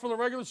 You're out for the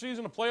regular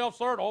season, the playoffs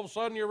start, all of a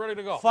sudden you're ready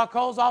to go. Fuck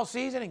holes all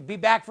season and be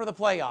back for the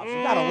playoffs.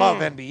 You got to love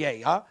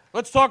NBA, huh?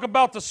 Let's talk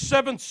about the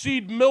 7th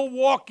seed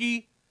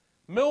Milwaukee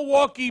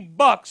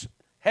Bucks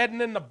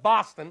heading into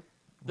Boston.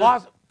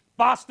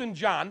 Boston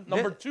John,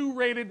 number 2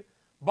 rated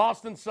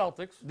Boston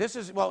Celtics. This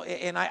is, well,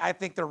 and I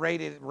think they're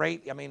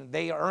I mean,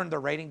 they earned their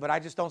rating, but I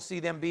just don't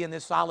see them being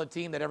this solid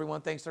team that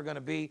everyone thinks they're going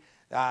to be.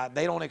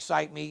 They don't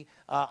excite me.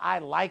 I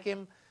like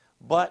him,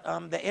 but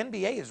the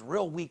NBA is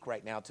real weak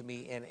right now to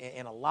me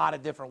in a lot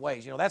of different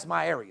ways. You know, that's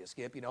my area,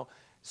 Skip. You know,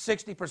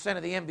 60%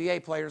 of the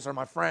NBA players are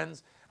my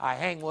friends. I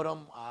hang with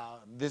them.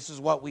 This is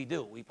what we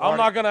do. I'm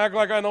not going to act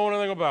like I know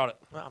anything about it.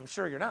 Well, I'm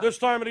sure you're not. This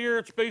time of the year,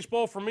 it's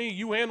baseball for me.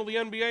 You handle the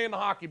NBA and the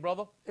hockey,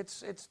 brother.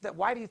 It's that.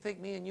 Why do you think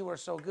me and you are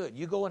so good?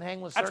 You go and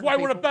hang with. That's why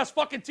we're the best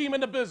fucking team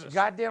in the business.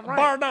 Goddamn right.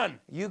 Bar none.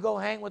 You go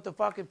hang with the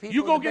fucking people.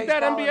 You go in the get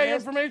that baseball NBA and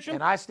this, information,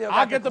 and I still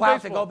I'll got get the the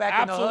clout to baseball. go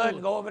back in the hood Absolutely.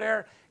 and go over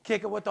there,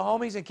 kick it with the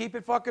homies, and keep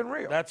it fucking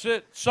real. That's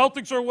it.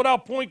 Celtics are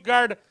without point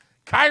guard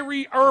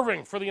Kyrie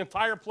Irving for the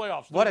entire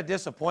playoffs. What a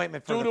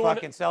disappointment for the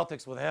fucking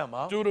Celtics with him,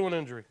 huh? Due to an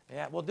injury.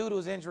 Yeah, well, due to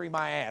his injury,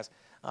 my ass.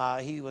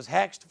 He was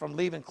hexed from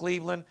leaving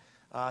Cleveland.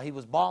 He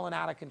was balling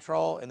out of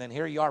control, and then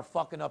here you are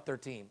fucking up their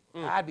team.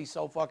 I'd be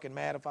so fucking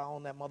mad if I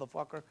owned that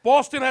motherfucker.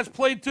 Boston has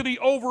played to the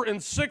over in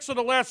 6 of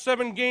the last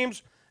 7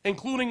 games,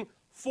 including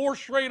 4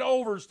 straight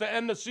overs to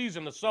end the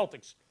season, the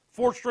Celtics.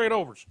 4 straight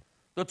overs.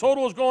 The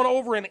total is going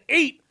over in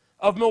 8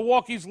 of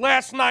Milwaukee's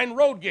last 9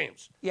 road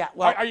games. Yeah,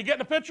 well, are you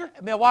getting a picture?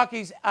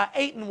 Milwaukee's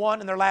 8-1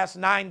 in their last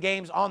 9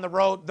 games on the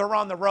road. They're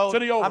on the road. To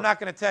the over. I'm not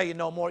going to tell you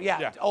no more.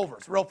 Yeah,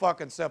 overs. Real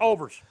fucking simple.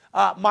 Overs.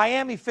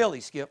 Miami,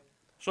 Philly, Skip.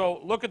 So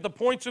look at the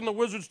points in the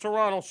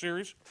Wizards-Toronto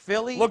series.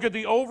 Philly. Look at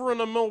the over in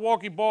the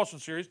Milwaukee-Boston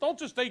series. Don't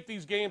just take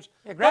these games.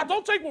 Yeah,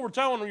 don't take what we're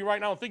telling you right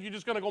now and think you're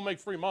just going to go make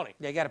free money.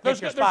 Yeah, you got to pick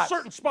your spots. There's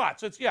certain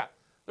spots.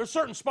 There's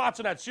certain spots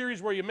in that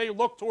series where you may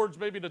look towards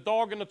maybe the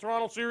dog in the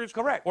Toronto series.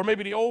 Correct. Or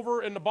maybe the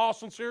over in the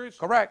Boston series.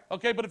 Correct.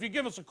 Okay, but if you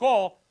give us a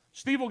call,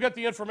 Steve will get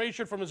the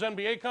information from his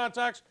NBA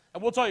contacts,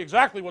 and we'll tell you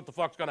exactly what the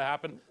fuck's going to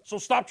happen. So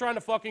stop trying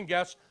to fucking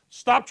guess.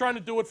 Stop trying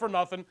to do it for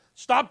nothing.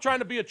 Stop trying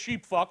to be a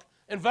cheap fuck.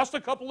 Invest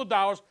a couple of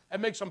dollars and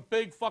make some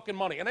big fucking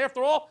money. And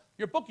after all,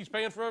 your bookie's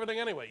paying for everything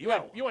anyway. You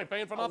ain't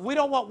paying for nothing. We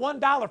don't want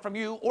 $1 from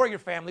you or your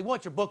family. We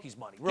want your bookie's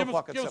money. Real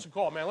fucking Give us a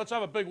simple. call, man. Let's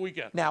have a big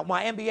weekend. Now,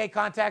 my NBA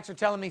contacts are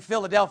telling me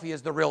Philadelphia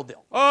is the real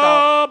deal.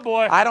 Oh,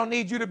 boy. I don't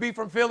need you to be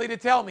from Philly to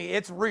tell me.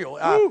 It's real.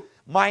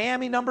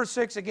 Miami, number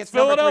 6 against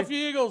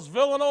Philadelphia Eagles,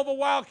 Villanova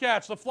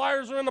Wildcats. The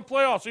Flyers are in the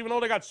playoffs, even though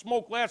they got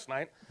smoked last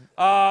night.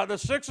 The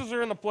Sixers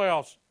are in the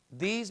playoffs.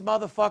 These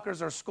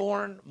motherfuckers are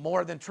scoring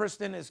more than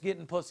Tristan is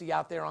getting pussy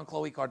out there on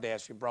Khloe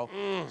Kardashian, bro.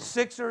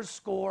 Sixers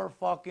score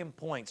fucking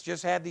points.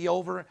 Just had the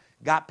over,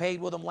 got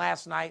paid with them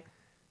last night.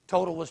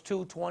 Total was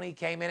 220,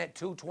 came in at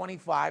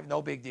 225,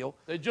 no big deal.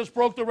 They just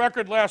broke the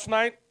record last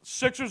night.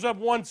 Sixers have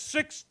won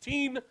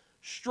 16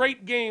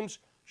 straight games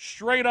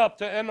straight up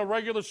to end the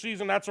regular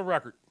season. That's a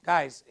record.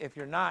 Guys, if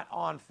you're not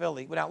on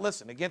Philly, now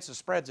listen, against the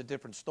spread's a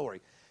different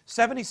story.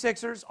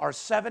 76ers are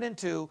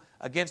 7-2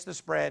 against the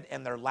spread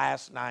in their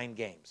last 9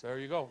 games. There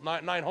you go,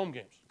 9 home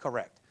games.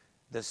 Correct.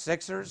 The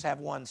Sixers have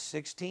won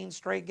 16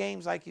 straight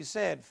games, like you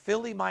said.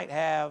 Philly might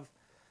have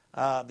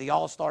the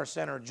All-Star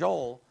center,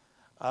 Joel.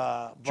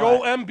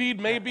 Joel Embiid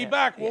may be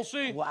back. We'll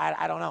see. Well,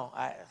 I don't know.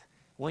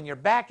 When your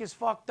back is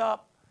fucked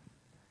up,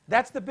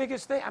 that's the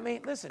biggest thing. I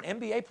mean, listen,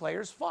 NBA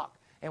players fuck.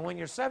 And when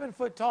you're 7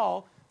 foot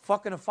tall,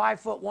 fucking a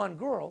 5'1"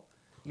 girl,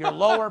 your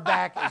lower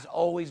back is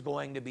always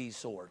going to be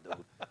sore, dude.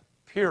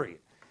 Period.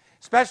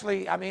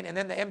 Especially, I mean, and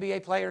then the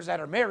NBA players that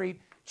are married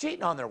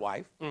cheating on their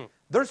wife,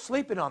 they're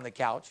sleeping on the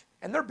couch,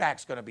 and their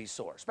back's going to be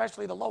sore,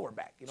 especially the lower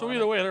back. You know So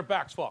either way, their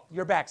back's fucked.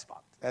 your back's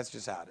fucked. That's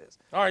just how it is.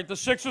 All right, the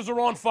Sixers are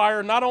on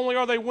fire. Not only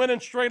are they winning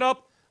straight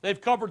up, they've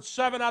covered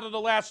 7 out of the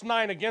last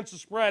 9 against the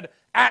spread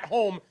at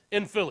home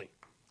in Philly.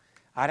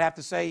 I'd have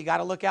to say you got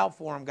to look out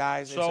for them,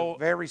 guys. So, it's a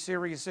very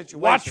serious situation.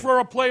 Watch for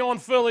a play on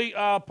Philly,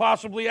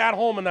 possibly at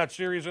home in that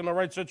series in the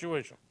right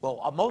situation.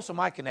 Well, most of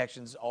my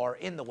connections are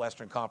in the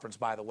Western Conference,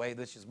 by the way.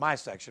 This is my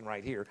section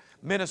right here.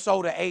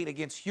 Minnesota 8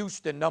 against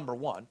Houston, number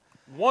 1.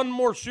 One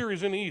more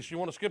series in the East. You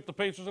want to skip the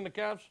Pacers and the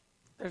Cavs?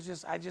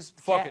 I just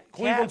Fuck it.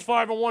 Cleveland's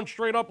 5-1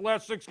 straight up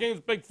last 6 games.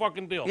 Big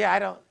fucking deal. Yeah, I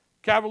don't.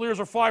 Cavaliers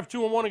are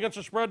 5-2-1 against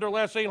the spread. Their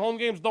last 8 home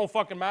games don't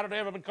fucking matter. They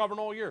haven't been covering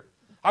all year.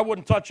 I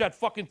wouldn't touch that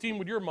fucking team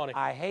with your money.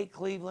 I hate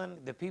Cleveland.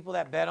 The people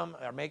that bet them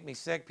are making me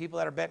sick. People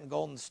that are betting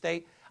Golden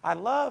State. I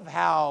love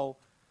how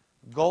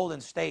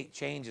Golden State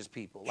changes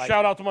people. Like,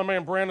 Shout out to my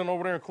man Brandon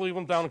over there in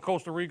Cleveland, down in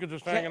Costa Rica,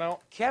 just hanging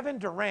out. Kevin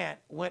Durant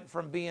went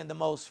from being the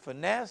most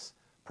finesse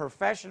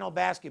professional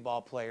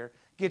basketball player,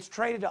 gets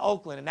traded to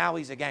Oakland, and now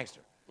he's a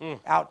gangster.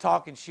 Out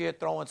talking shit,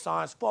 throwing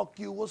signs. Fuck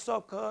you. What's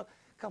up, cuz?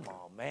 Come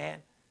on, man.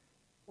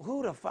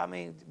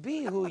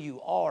 Be who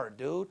you are,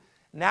 dude.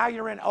 Now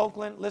you're in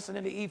Oakland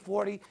listening to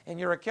E40 and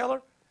you're a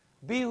killer.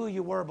 Be who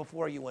you were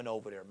before you went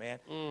over there, man.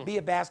 Be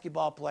a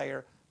basketball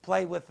player.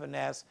 Play with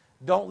finesse.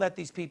 Don't let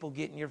these people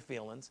get in your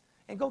feelings.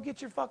 And go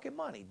get your fucking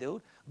money,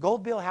 dude. Go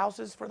build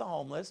houses for the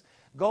homeless.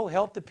 Go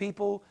help the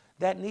people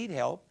that need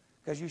help,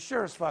 because you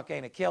sure as fuck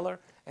ain't a killer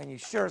and you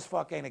sure as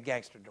fuck ain't a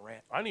gangster,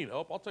 Durant. I need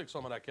help. I'll take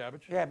some of that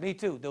cabbage. Yeah, me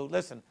too, dude.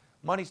 Listen,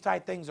 money's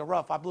tight, things are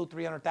rough. I blew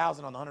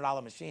 $300,000 on the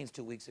 $100 machines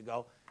 2 weeks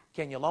ago.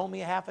 Can you loan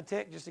me a half a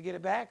tick just to get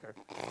it back? Or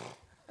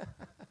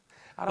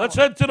Let's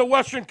head to the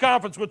Western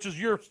Conference, which is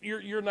your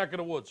neck of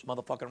the woods.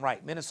 Motherfucking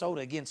right.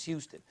 Minnesota against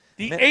Houston.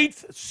 The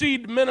 8th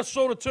seed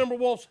Minnesota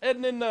Timberwolves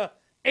heading into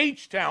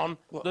H-Town,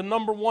 the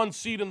number 1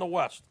 seed in the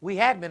West. We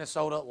had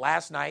Minnesota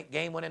last night.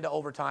 Game went into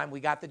overtime. We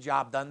got the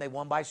job done. They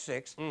won by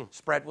 6.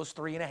 Spread was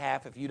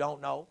 3.5. If you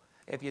don't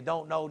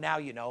know, now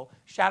you know.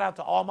 Shout out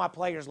to all my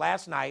players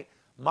last night.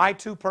 My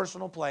 2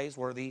 personal plays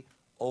were the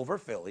over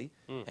Philly,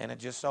 and it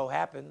just so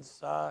happens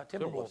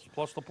Timberwolves.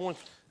 Plus the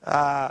points.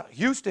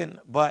 Houston,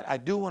 but I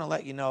do want to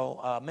let you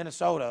know,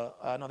 Minnesota,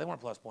 no, they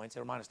weren't plus points.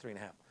 They were minus 3.5.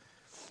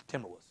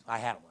 Timberwolves. I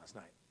had them last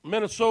night.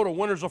 Minnesota,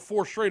 winners of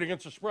 4 straight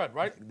against the spread,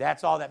 right?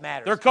 That's all that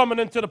matters. They're coming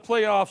into the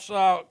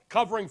playoffs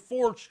covering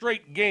 4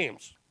 straight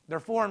games. They're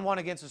 4-1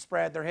 against the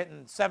spread. They're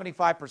hitting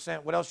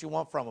 75%. What else you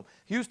want from them?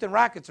 Houston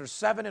Rockets are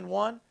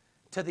 7-1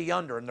 to the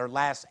under in their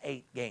last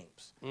 8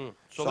 games.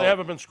 So they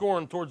haven't been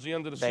scoring towards the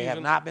end of the season. They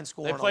have not been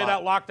scoring. They played a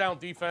lot. that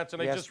lockdown defense,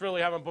 and they just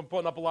really haven't been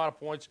putting up a lot of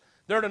points.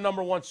 They're the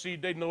number 1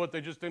 seed. They knew it.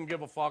 They just didn't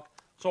give a fuck.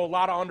 So a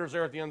lot of unders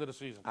there at the end of the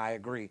season. I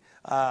agree.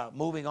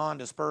 Moving on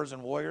to Spurs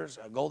and Warriors.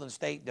 Golden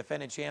State,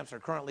 defending champs, are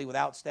currently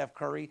without Steph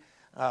Curry.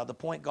 The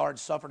point guard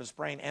suffered a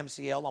sprained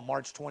MCL on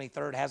March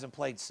 23rd, hasn't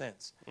played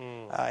since.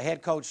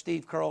 Head coach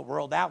Steve Kerr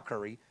ruled out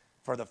Curry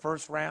for the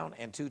first round,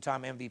 and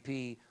 2-time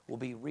MVP will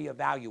be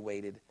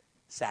reevaluated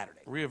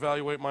Saturday.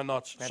 Reevaluate my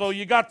nuts. So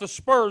you got the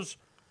Spurs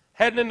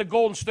heading into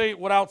Golden State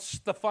without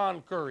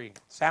Stephen Curry.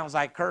 Sounds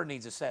like Kerr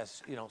needs to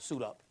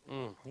suit up.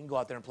 He can go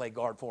out there and play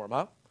guard for him,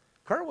 huh?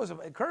 Kerr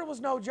was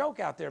no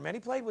joke out there, man. He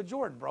played with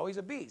Jordan, bro. He's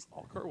a beast.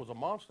 Oh, Kerr was a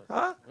monster.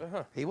 Huh?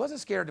 Yeah. He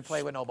wasn't scared to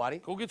play with nobody.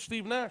 Go get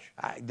Steve Nash.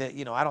 I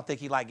don't think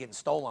he liked getting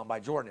stolen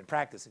by Jordan in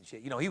practice and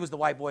shit. He was the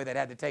white boy that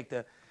had to take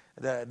the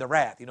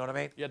wrath. You know what I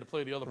mean? He had to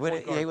play the other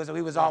point guard. He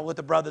was all with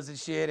the brothers and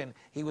shit, and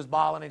he was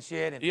balling and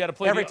shit. And he had to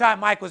play every time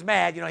Mike was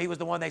mad, he was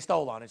the one they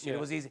stole on and shit. Yeah. It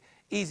was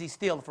easy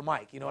steal for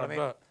Mike. You know what I mean?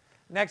 Bet.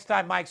 Next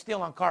time, Mike,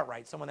 steal on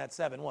Cartwright, someone that's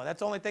 7-1. That's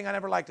the only thing I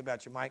never liked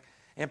about you, Mike.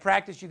 In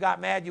practice, you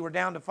got mad, you were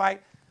down to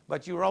fight,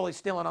 but you were always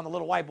stealing on the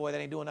little white boy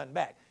that ain't doing nothing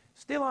back.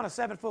 Steal on a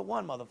 7'1"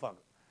 motherfucker.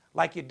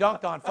 Like you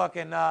dunked on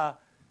fucking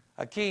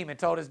Hakeem and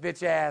told his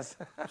bitch ass.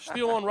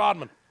 Steal on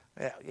Rodman.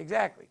 Yeah,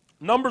 exactly.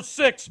 Number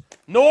 6,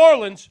 New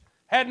Orleans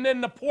heading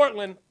into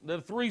Portland,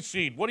 the 3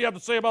 seed. What do you have to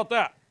say about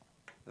that?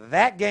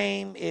 That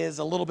game is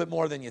a little bit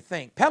more than you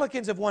think.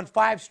 Pelicans have won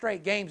 5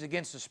 straight games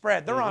against the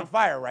spread. They're on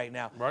fire right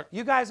now. Right.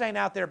 You guys ain't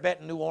out there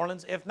betting New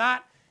Orleans. If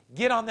not,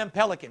 get on them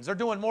Pelicans. They're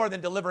doing more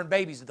than delivering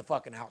babies at the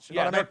fucking house. You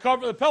know what I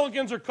mean? The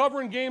Pelicans are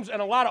covering games and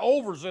a lot of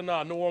overs in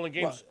New Orleans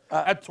games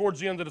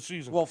towards the end of the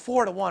season. Well,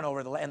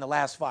 4-1 in the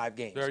last 5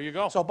 games. There you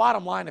go. So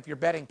bottom line, if you're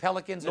betting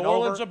Pelicans New and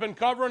Orleans over, have been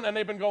covering and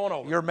they've been going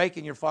over. you're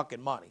making your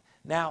fucking money.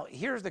 Now,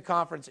 here's the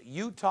conference,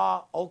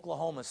 Utah,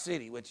 Oklahoma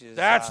City, which is...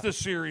 That's the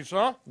series,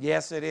 huh?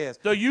 Yes, it is.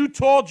 The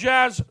Utah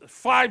Jazz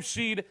 5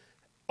 seed,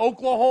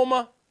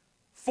 Oklahoma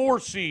 4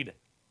 seed.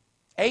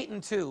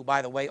 8-2,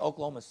 by the way,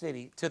 Oklahoma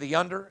City, to the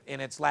under in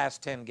its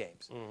last 10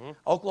 games.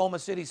 Oklahoma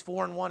City's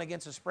 4-1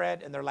 against the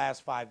spread in their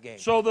last 5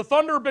 games. So the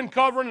Thunder have been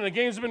covering and the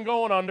games have been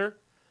going under.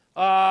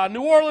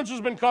 New Orleans has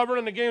been covering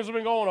and the games have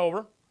been going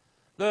over.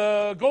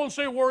 The Golden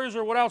State Warriors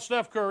are without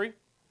Steph Curry.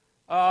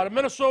 The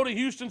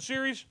Minnesota-Houston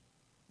series,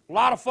 a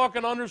lot of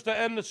fucking unders to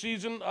end the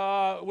season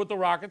with the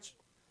Rockets.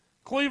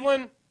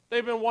 Cleveland,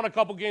 They've been won a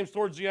couple games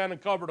towards the end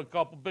and covered a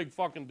couple. Big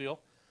fucking deal.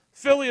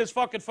 Philly is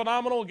fucking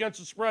phenomenal against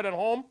the spread at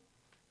home.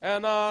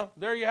 And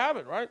there you have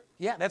it, right?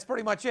 Yeah, that's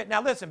pretty much it.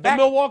 Now, listen, In back.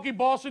 Milwaukee,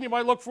 Boston, you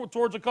might look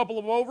towards a couple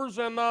of overs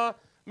and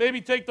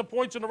maybe take the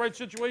points in the right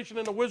situation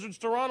in the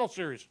Wizards-Toronto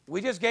series. We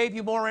just gave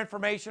you more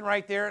information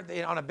right there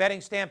on a betting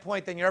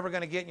standpoint than you're ever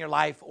going to get in your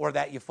life or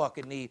that you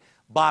fucking need,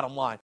 bottom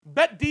line.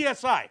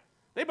 BetDSI.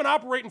 They've been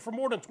operating for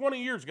more than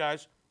 20 years,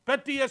 guys.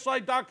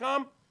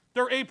 BetDSI.com,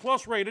 they're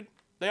A-plus rated.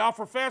 They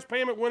offer fast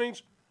payment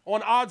winnings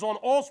on odds on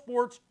all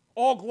sports,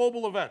 all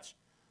global events.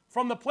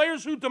 From the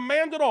players who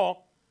demand it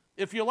all,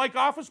 if you like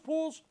office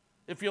pools,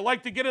 if you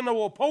like to get into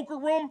a poker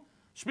room,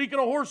 speaking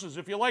of horses,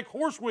 if you like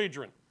horse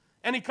wagering,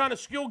 any kind of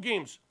skill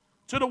games,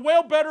 to the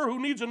whale bettor who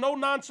needs a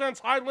no-nonsense,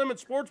 high-limit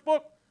sports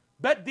book,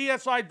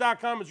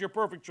 BetDSI.com is your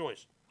perfect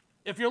choice.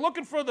 If you're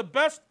looking for the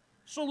best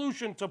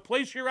solution to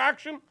place your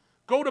action,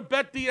 go to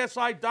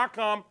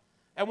BetDSI.com,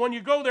 and when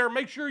you go there,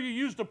 make sure you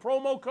use the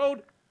promo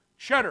code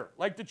CHEDDAR,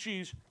 like the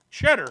cheese,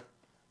 CHEDDAR.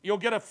 You'll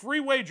get a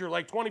free wager,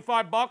 like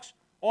 $25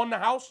 on the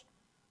house.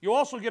 You'll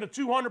also get a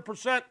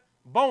 200%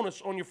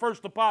 bonus on your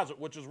first deposit,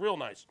 which is real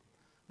nice.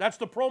 That's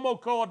the promo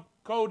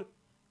code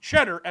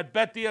CHEDDAR at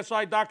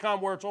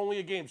BetDSI.com, where it's only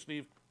a game,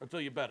 Steve,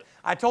 until you bet it.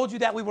 I told you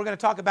that we were going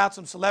to talk about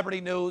some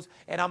celebrity news,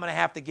 and I'm going to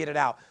have to get it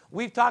out.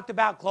 We've talked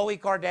about Khloe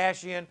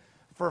Kardashian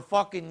for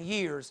fucking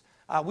years.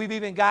 We've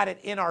even got it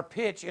in our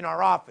pitch in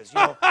our office. You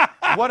know,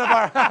 one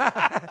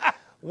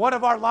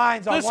of our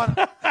lines on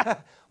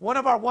one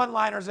of our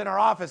one-liners in our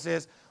office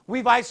is,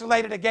 we've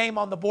isolated a game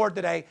on the board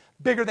today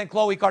bigger than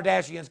Khloe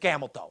Kardashian's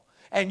camel toe.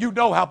 And you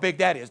know how big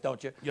that is,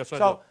 don't you? Yes, I do.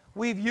 So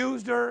we've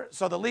used her,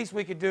 so the least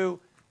we could do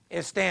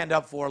is stand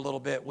up for her a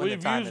little bit when the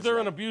time is We've used her right.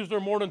 and abused her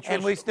more than Tristan.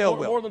 And we still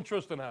will. More than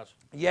Tristan has.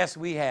 Yes,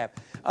 we have.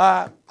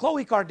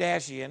 Khloe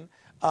Kardashian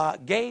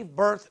gave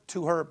birth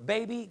to her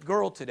baby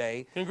girl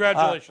today.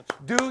 Congratulations.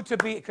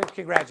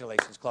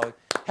 Congratulations, Khloe.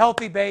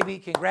 Healthy baby.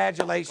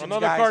 Congratulations,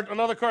 guys.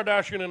 Another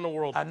Kardashian in the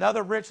world.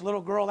 Another rich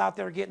little girl out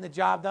there getting the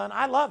job done.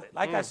 I love it.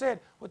 Like I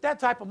said, with that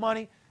type of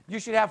money, you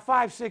should have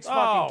 5, 6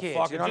 fucking kids.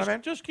 Fuck You know what I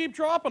mean? Just keep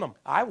dropping them.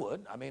 I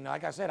would. I mean,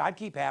 like I said, I'd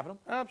keep having them.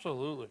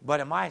 Absolutely. But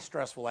in my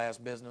stressful ass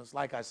business,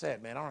 like I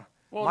said, man,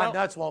 Well, my now-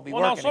 nuts won't be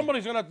well, working. now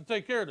somebody's going to have to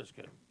take care of this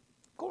kid.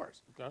 Of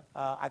course. Okay.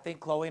 I think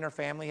Khloe and her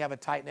family have a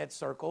tight-knit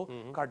circle.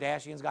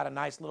 Kardashian's got a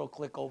nice little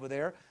clique over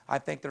there. I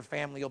think their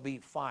family will be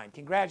fine.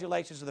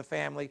 Congratulations to the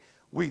family.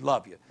 We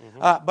love you.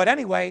 But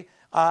anyway,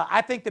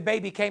 I think the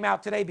baby came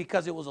out today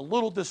because it was a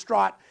little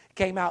distraught.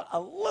 Came out a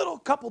little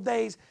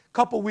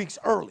couple weeks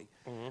early.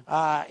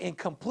 In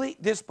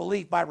complete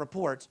disbelief by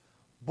reports,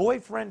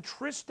 boyfriend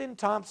Tristan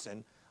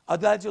Thompson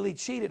allegedly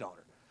cheated on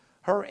her.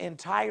 Her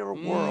entire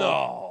world.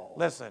 No.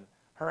 Listen.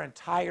 Her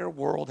entire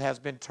world has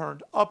been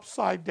turned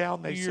upside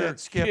down, they You're said,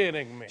 Skip.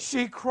 kidding me.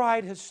 She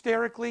cried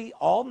hysterically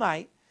all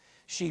night.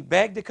 She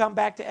begged to come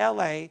back to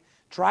L.A.,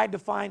 tried to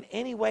find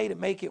any way to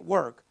make it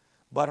work,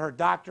 but her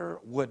doctor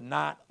would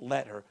not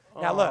let her.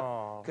 Now,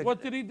 look.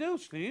 What did he do,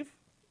 Steve?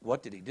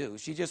 What did he do?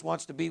 She just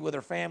wants to be with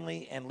her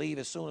family and leave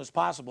as soon as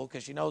possible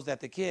because she knows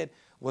that the kid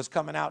was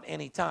coming out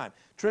any time.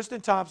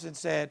 Tristan Thompson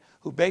said,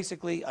 who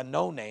basically a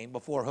no-name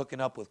before hooking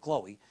up with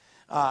Khloe,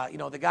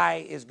 the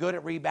guy is good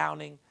at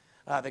rebounding.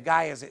 The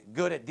guy is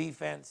good at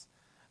defense.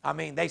 I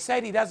mean, they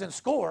said he doesn't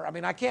score. I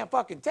mean, I can't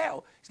fucking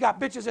tell. He's got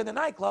bitches in the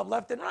nightclub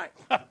left and right.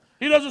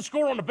 He doesn't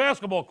score on the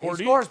basketball court.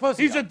 He scores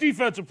pussy, He's though. a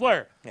defensive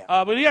player.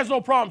 Yeah. But he has no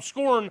problem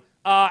scoring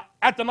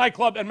at the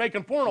nightclub and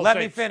making porno Let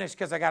me tapes. finish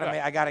because I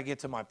got to get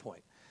to my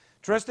point.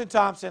 Tristan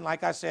Thompson,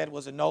 like I said,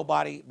 was a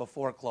nobody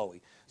before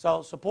Khloe.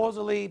 So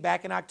supposedly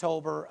back in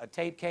October, a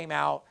tape came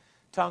out,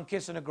 tongue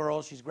kissing a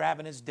girl. She's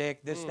grabbing his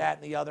dick, this, that,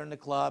 and the other in the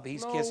club.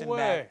 He's No kissing way.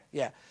 back.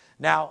 Yeah.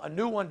 Now, a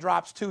new one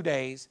drops 2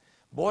 days,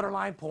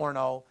 borderline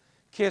porno,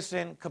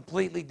 kissing,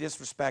 completely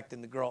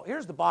disrespecting the girl.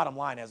 Here's the bottom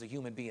line as a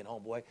human being,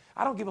 homeboy.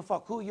 I don't give a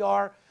fuck who you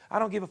are. I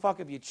don't give a fuck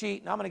if you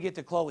cheat. And I'm going to get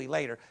to Khloe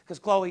later because,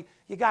 Khloe,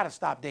 you got to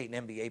stop dating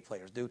NBA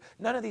players, dude.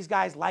 None of these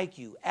guys like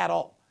you at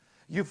all.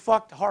 You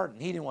fucked Harden.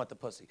 He didn't want the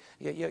pussy.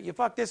 You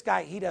fucked this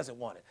guy. He doesn't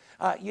want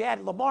it. You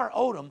had Lamar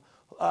Odom,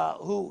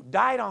 who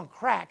died on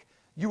crack.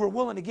 You were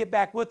willing to get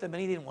back with him,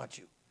 and he didn't want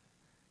you.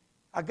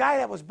 A guy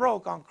that was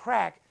broke on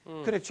crack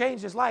could have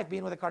changed his life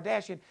being with a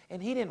Kardashian,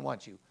 and he didn't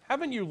want you.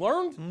 Haven't you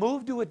learned?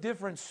 Move to a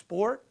different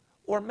sport,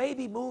 or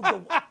maybe move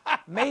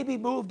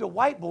to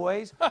white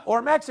boys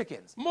or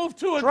Mexicans. Move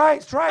to a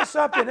Try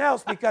something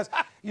else because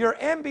your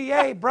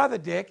NBA brother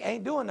dick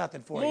ain't doing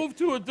nothing for you. Move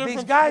to a different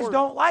These guys sport.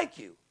 don't like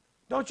you.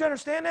 Don't you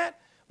understand that?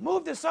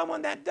 Move to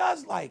someone that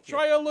does like you.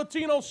 Try a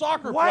Latino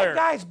soccer White player.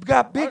 guys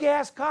got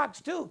big-ass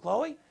cocks, too,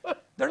 Khloe.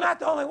 They're not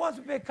the only ones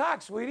with big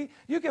cocks, sweetie.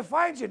 You can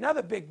find you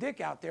another big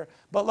dick out there.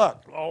 But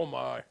look, Oh,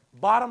 my.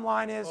 bottom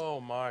line is, Oh,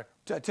 my.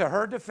 to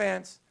her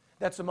defense,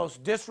 that's the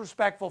most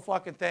disrespectful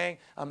fucking thing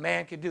a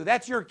man could do.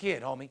 That's your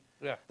kid, homie.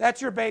 Yeah.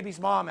 That's your baby's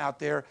mom out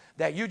there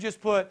that you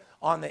just put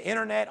on the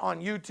internet, on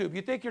YouTube.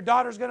 You think your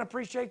daughter's going to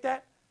appreciate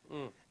that?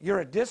 You're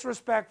a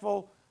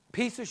disrespectful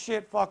piece of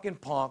shit fucking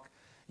punk.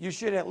 You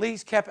should at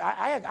least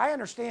I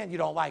understand you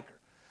don't like her.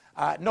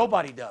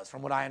 Nobody does,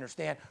 from what I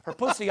understand. Her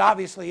pussy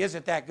obviously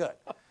isn't that good.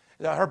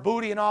 Her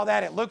booty and all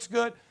that, it looks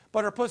good,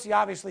 but her pussy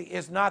obviously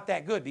is not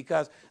that good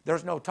because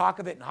there's no talk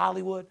of it in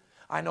Hollywood.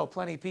 I know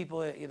plenty of people,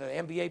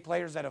 NBA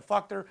players that have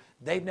fucked her.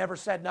 They've never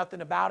said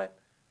nothing about it.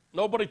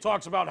 Nobody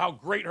talks about how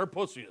great her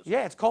pussy is.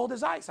 Yeah, it's cold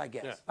as ice, I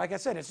guess. Yeah. Like I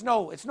said, it's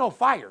no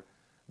fire.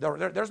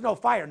 There's no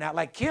fire. Now,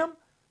 like Kim,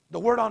 the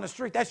word on the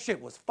street, that shit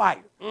was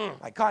fire.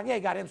 Like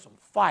Kanye got him some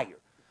fire.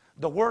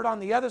 The word on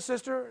the other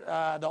sister,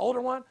 the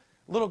older one,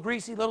 little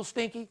greasy, little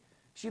stinky.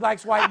 She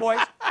likes white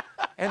boys.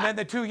 And then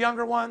the two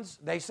younger ones,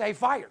 they say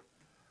fire.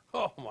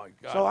 Oh, my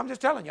God. So I'm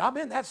just telling you, I'm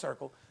in that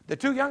circle. The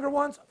two younger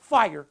ones,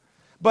 fire.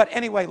 But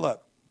anyway,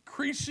 look.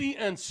 Creasy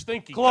and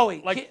stinky.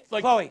 Chloe,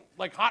 Chloe.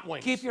 Like hot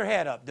wings. Keep your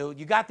head up, dude.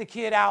 You got the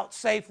kid out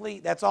safely.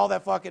 That's all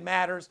that fucking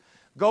matters.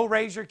 Go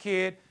raise your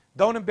kid.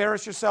 Don't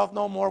embarrass yourself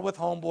no more with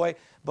homeboy.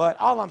 But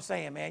all I'm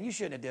saying, man, you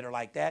shouldn't have did her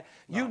like that.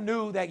 No. You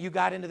knew that you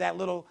got into that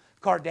little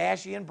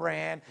Kardashian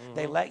brand. Mm-hmm.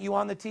 They let you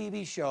on the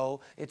TV show.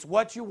 It's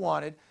what you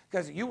wanted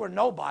because you were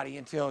nobody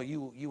until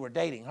you were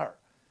dating her.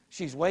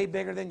 She's way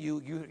bigger than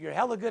you. You're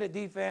hella good at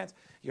defense.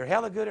 You're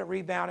hella good at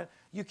rebounding.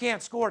 You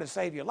can't score to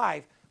save your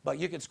life, but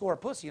you can score a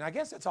pussy, and I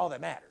guess that's all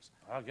that matters.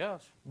 I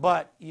guess.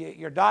 But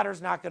your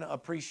daughter's not going to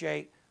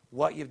appreciate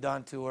what you've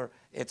done to her.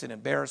 It's an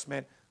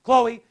embarrassment.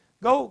 Chloe,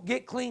 go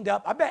get cleaned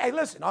up. I bet. Hey,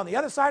 listen, on the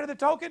other side of the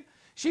token,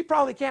 she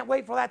probably can't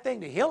wait for that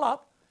thing to heal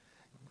up.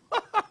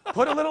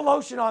 Put a little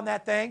lotion on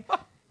that thing.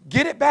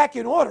 Get it back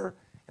in order.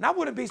 And I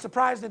wouldn't be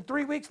surprised in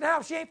 3 weeks now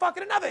if she ain't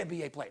fucking another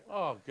NBA player.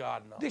 Oh,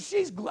 God, no.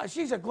 She's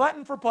a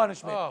glutton for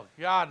punishment. Oh,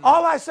 God, no.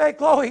 All I say,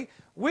 Chloe,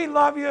 we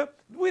love you.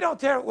 We don't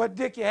care what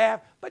dick you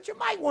have, but you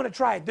might want to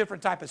try a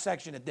different type of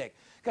section of dick.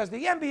 Because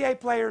the NBA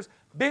players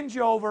bend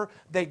you over.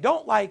 They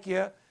don't like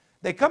you.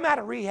 They come out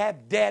of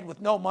rehab dead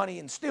with no money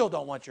and still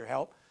don't want your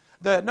help.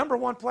 The number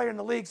one player in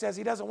the league says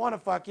he doesn't want to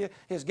fuck you.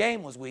 His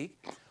game was weak.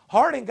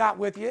 Harden got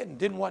with you and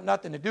didn't want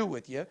nothing to do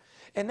with you.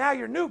 And now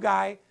your new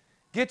guy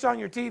gets on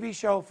your TV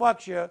show,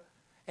 fucks you,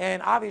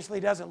 and obviously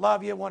doesn't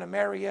love you, want to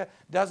marry you,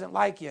 doesn't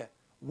like you.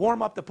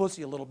 Warm up the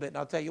pussy a little bit, and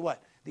I'll tell you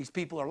what, these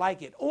people are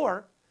like it.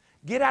 Or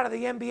get out of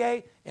the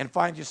NBA and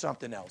find you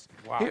something else.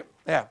 Wow.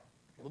 Yeah.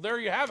 Well, there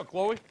you have it,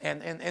 Chloe.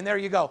 And there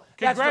you go.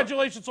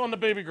 Congratulations on the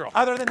baby girl.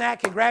 Other than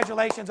that,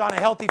 congratulations on a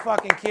healthy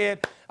fucking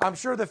kid. I'm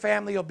sure the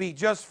family will be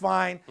just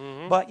fine.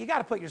 Mm-hmm. But you got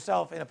to put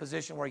yourself in a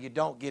position where you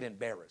don't get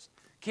embarrassed.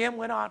 Kim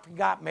went on and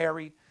got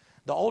married.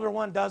 The older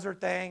one does her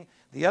thing.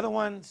 The other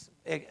ones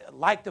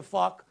like to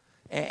fuck,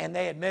 and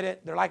they admit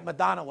it. They're like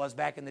Madonna was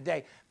back in the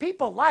day.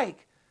 People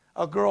like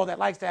a girl that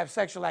likes to have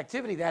sexual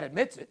activity that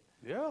admits it.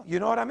 Yeah. You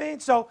know what I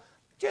mean? So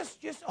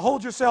just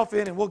hold yourself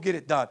in, and we'll get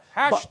it done.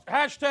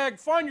 Hashtag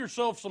find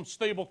yourself some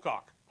stable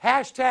cock.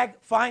 Hashtag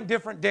find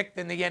different dick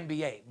than the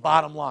NBA.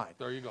 Bottom line.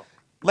 There you go.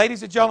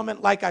 Ladies and gentlemen,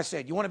 like I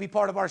said, you want to be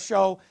part of our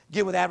show,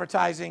 get with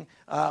advertising,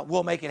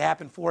 we'll make it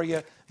happen for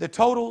you. The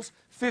total's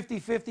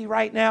 50-50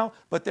 right now,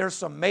 but there's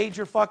some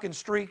major fucking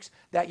streaks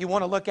that you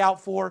want to look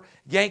out for.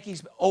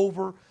 Yankees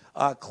over.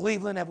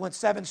 Cleveland have went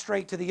 7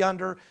 straight to the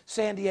under.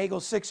 San Diego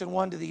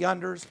 6-1 to the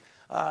unders.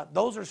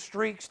 Those are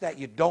streaks that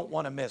you don't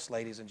want to miss,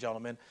 ladies and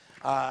gentlemen.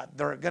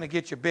 They're going to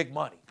get you big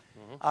money.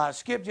 Mm-hmm.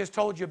 Skip just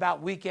told you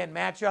about weekend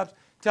matchups.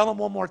 Tell them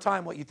one more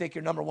time what you think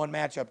your number one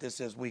matchup this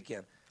is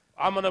weekend.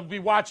 I'm going to be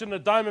watching the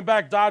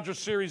Diamondback-Dodgers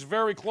series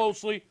very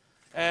closely,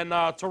 and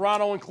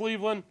Toronto and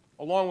Cleveland,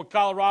 along with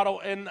Colorado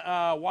and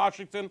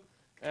Washington,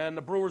 and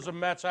the Brewers and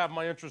Mets have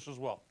my interest as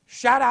well.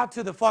 Shout out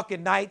to the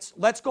fucking Knights.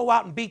 Let's go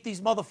out and beat these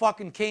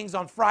motherfucking Kings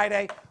on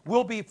Friday.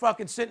 We'll be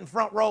fucking sitting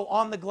front row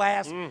on the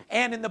glass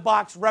and in the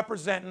box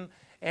representing,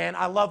 and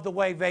I love the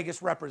way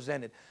Vegas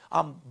represented.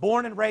 I'm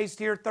born and raised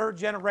here, 3rd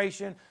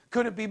generation.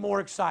 Couldn't be more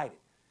excited.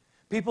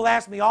 People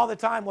ask me all the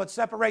time what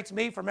separates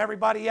me from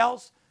everybody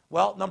else.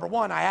 Well, number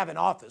one, I have an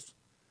office.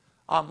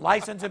 I'm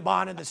licensed and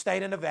bonded in the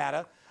state of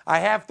Nevada. I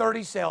have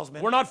 30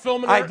 salesmen. We're not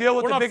filming. I deal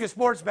with the biggest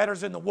sports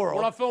bettors in the world.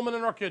 We're not filming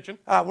in our kitchen.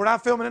 We're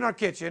not filming in our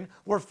kitchen.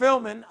 We're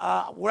filming.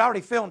 We already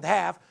filmed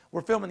half.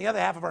 We're filming the other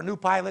half of our new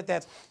pilot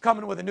that's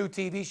coming with a new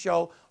TV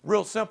show.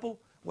 Real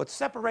simple. What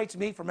separates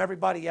me from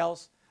everybody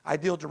else, I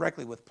deal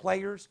directly with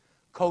players,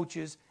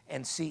 coaches,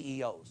 and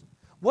CEOs.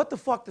 What the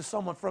fuck does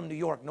someone from New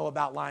York know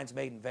about lines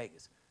made in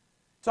Vegas?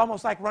 It's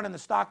almost like running the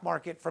stock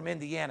market from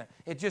Indiana.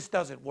 It just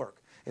doesn't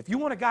work. If you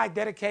want a guy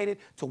dedicated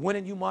to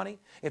winning you money,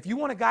 if you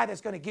want a guy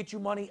that's going to get you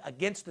money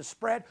against the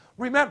spread,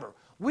 remember,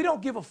 we don't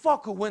give a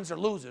fuck who wins or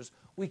loses.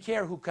 We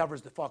care who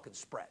covers the fucking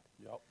spread.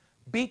 Yep.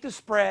 Beat the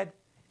spread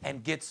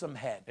and get some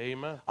head.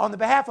 Amen. On the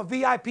behalf of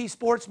VIP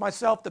Sports,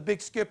 myself, the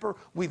Big Skipper,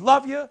 we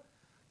love you.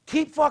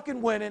 Keep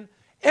fucking winning.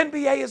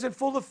 NBA is in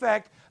full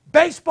effect.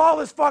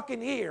 Baseball is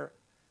fucking here.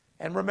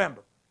 And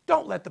remember,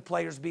 don't let the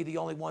players be the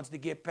only ones to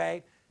get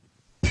paid.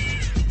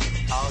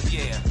 Oh,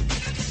 yeah.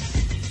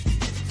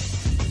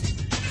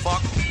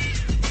 Fuck 'em.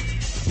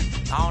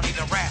 I don't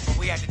even rap, but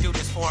we had to do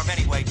this for him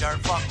anyway, Dirt.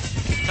 Fuck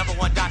 'em. Number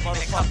one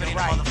documented company in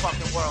the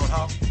motherfucking world,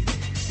 huh?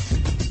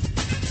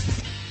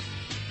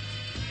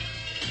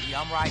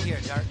 Yeah, I'm right here,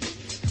 Dirt.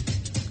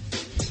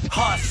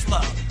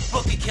 Hustler.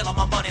 Bookie killer,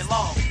 my money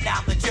long.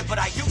 Now I'm legit, but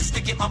I used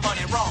to get my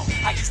money wrong.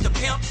 I used to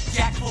pimp,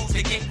 jack fools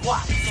to get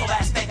guap. So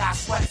last thing I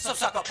sweat, some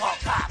sucker punk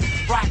cop.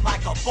 Right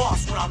like a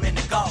boss when I'm in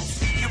the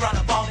ghost. You run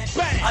up on it,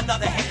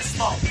 another head of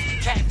smoke.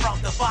 Came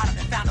from the bottom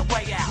and found a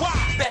way out.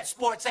 Bet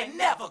sports ain't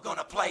never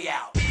gonna play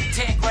out.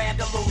 10 grand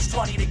to lose,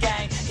 20 to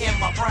gain. In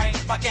my brain,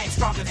 my game's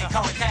stronger than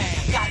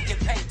cocaine. Gotta get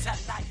paid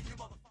tonight.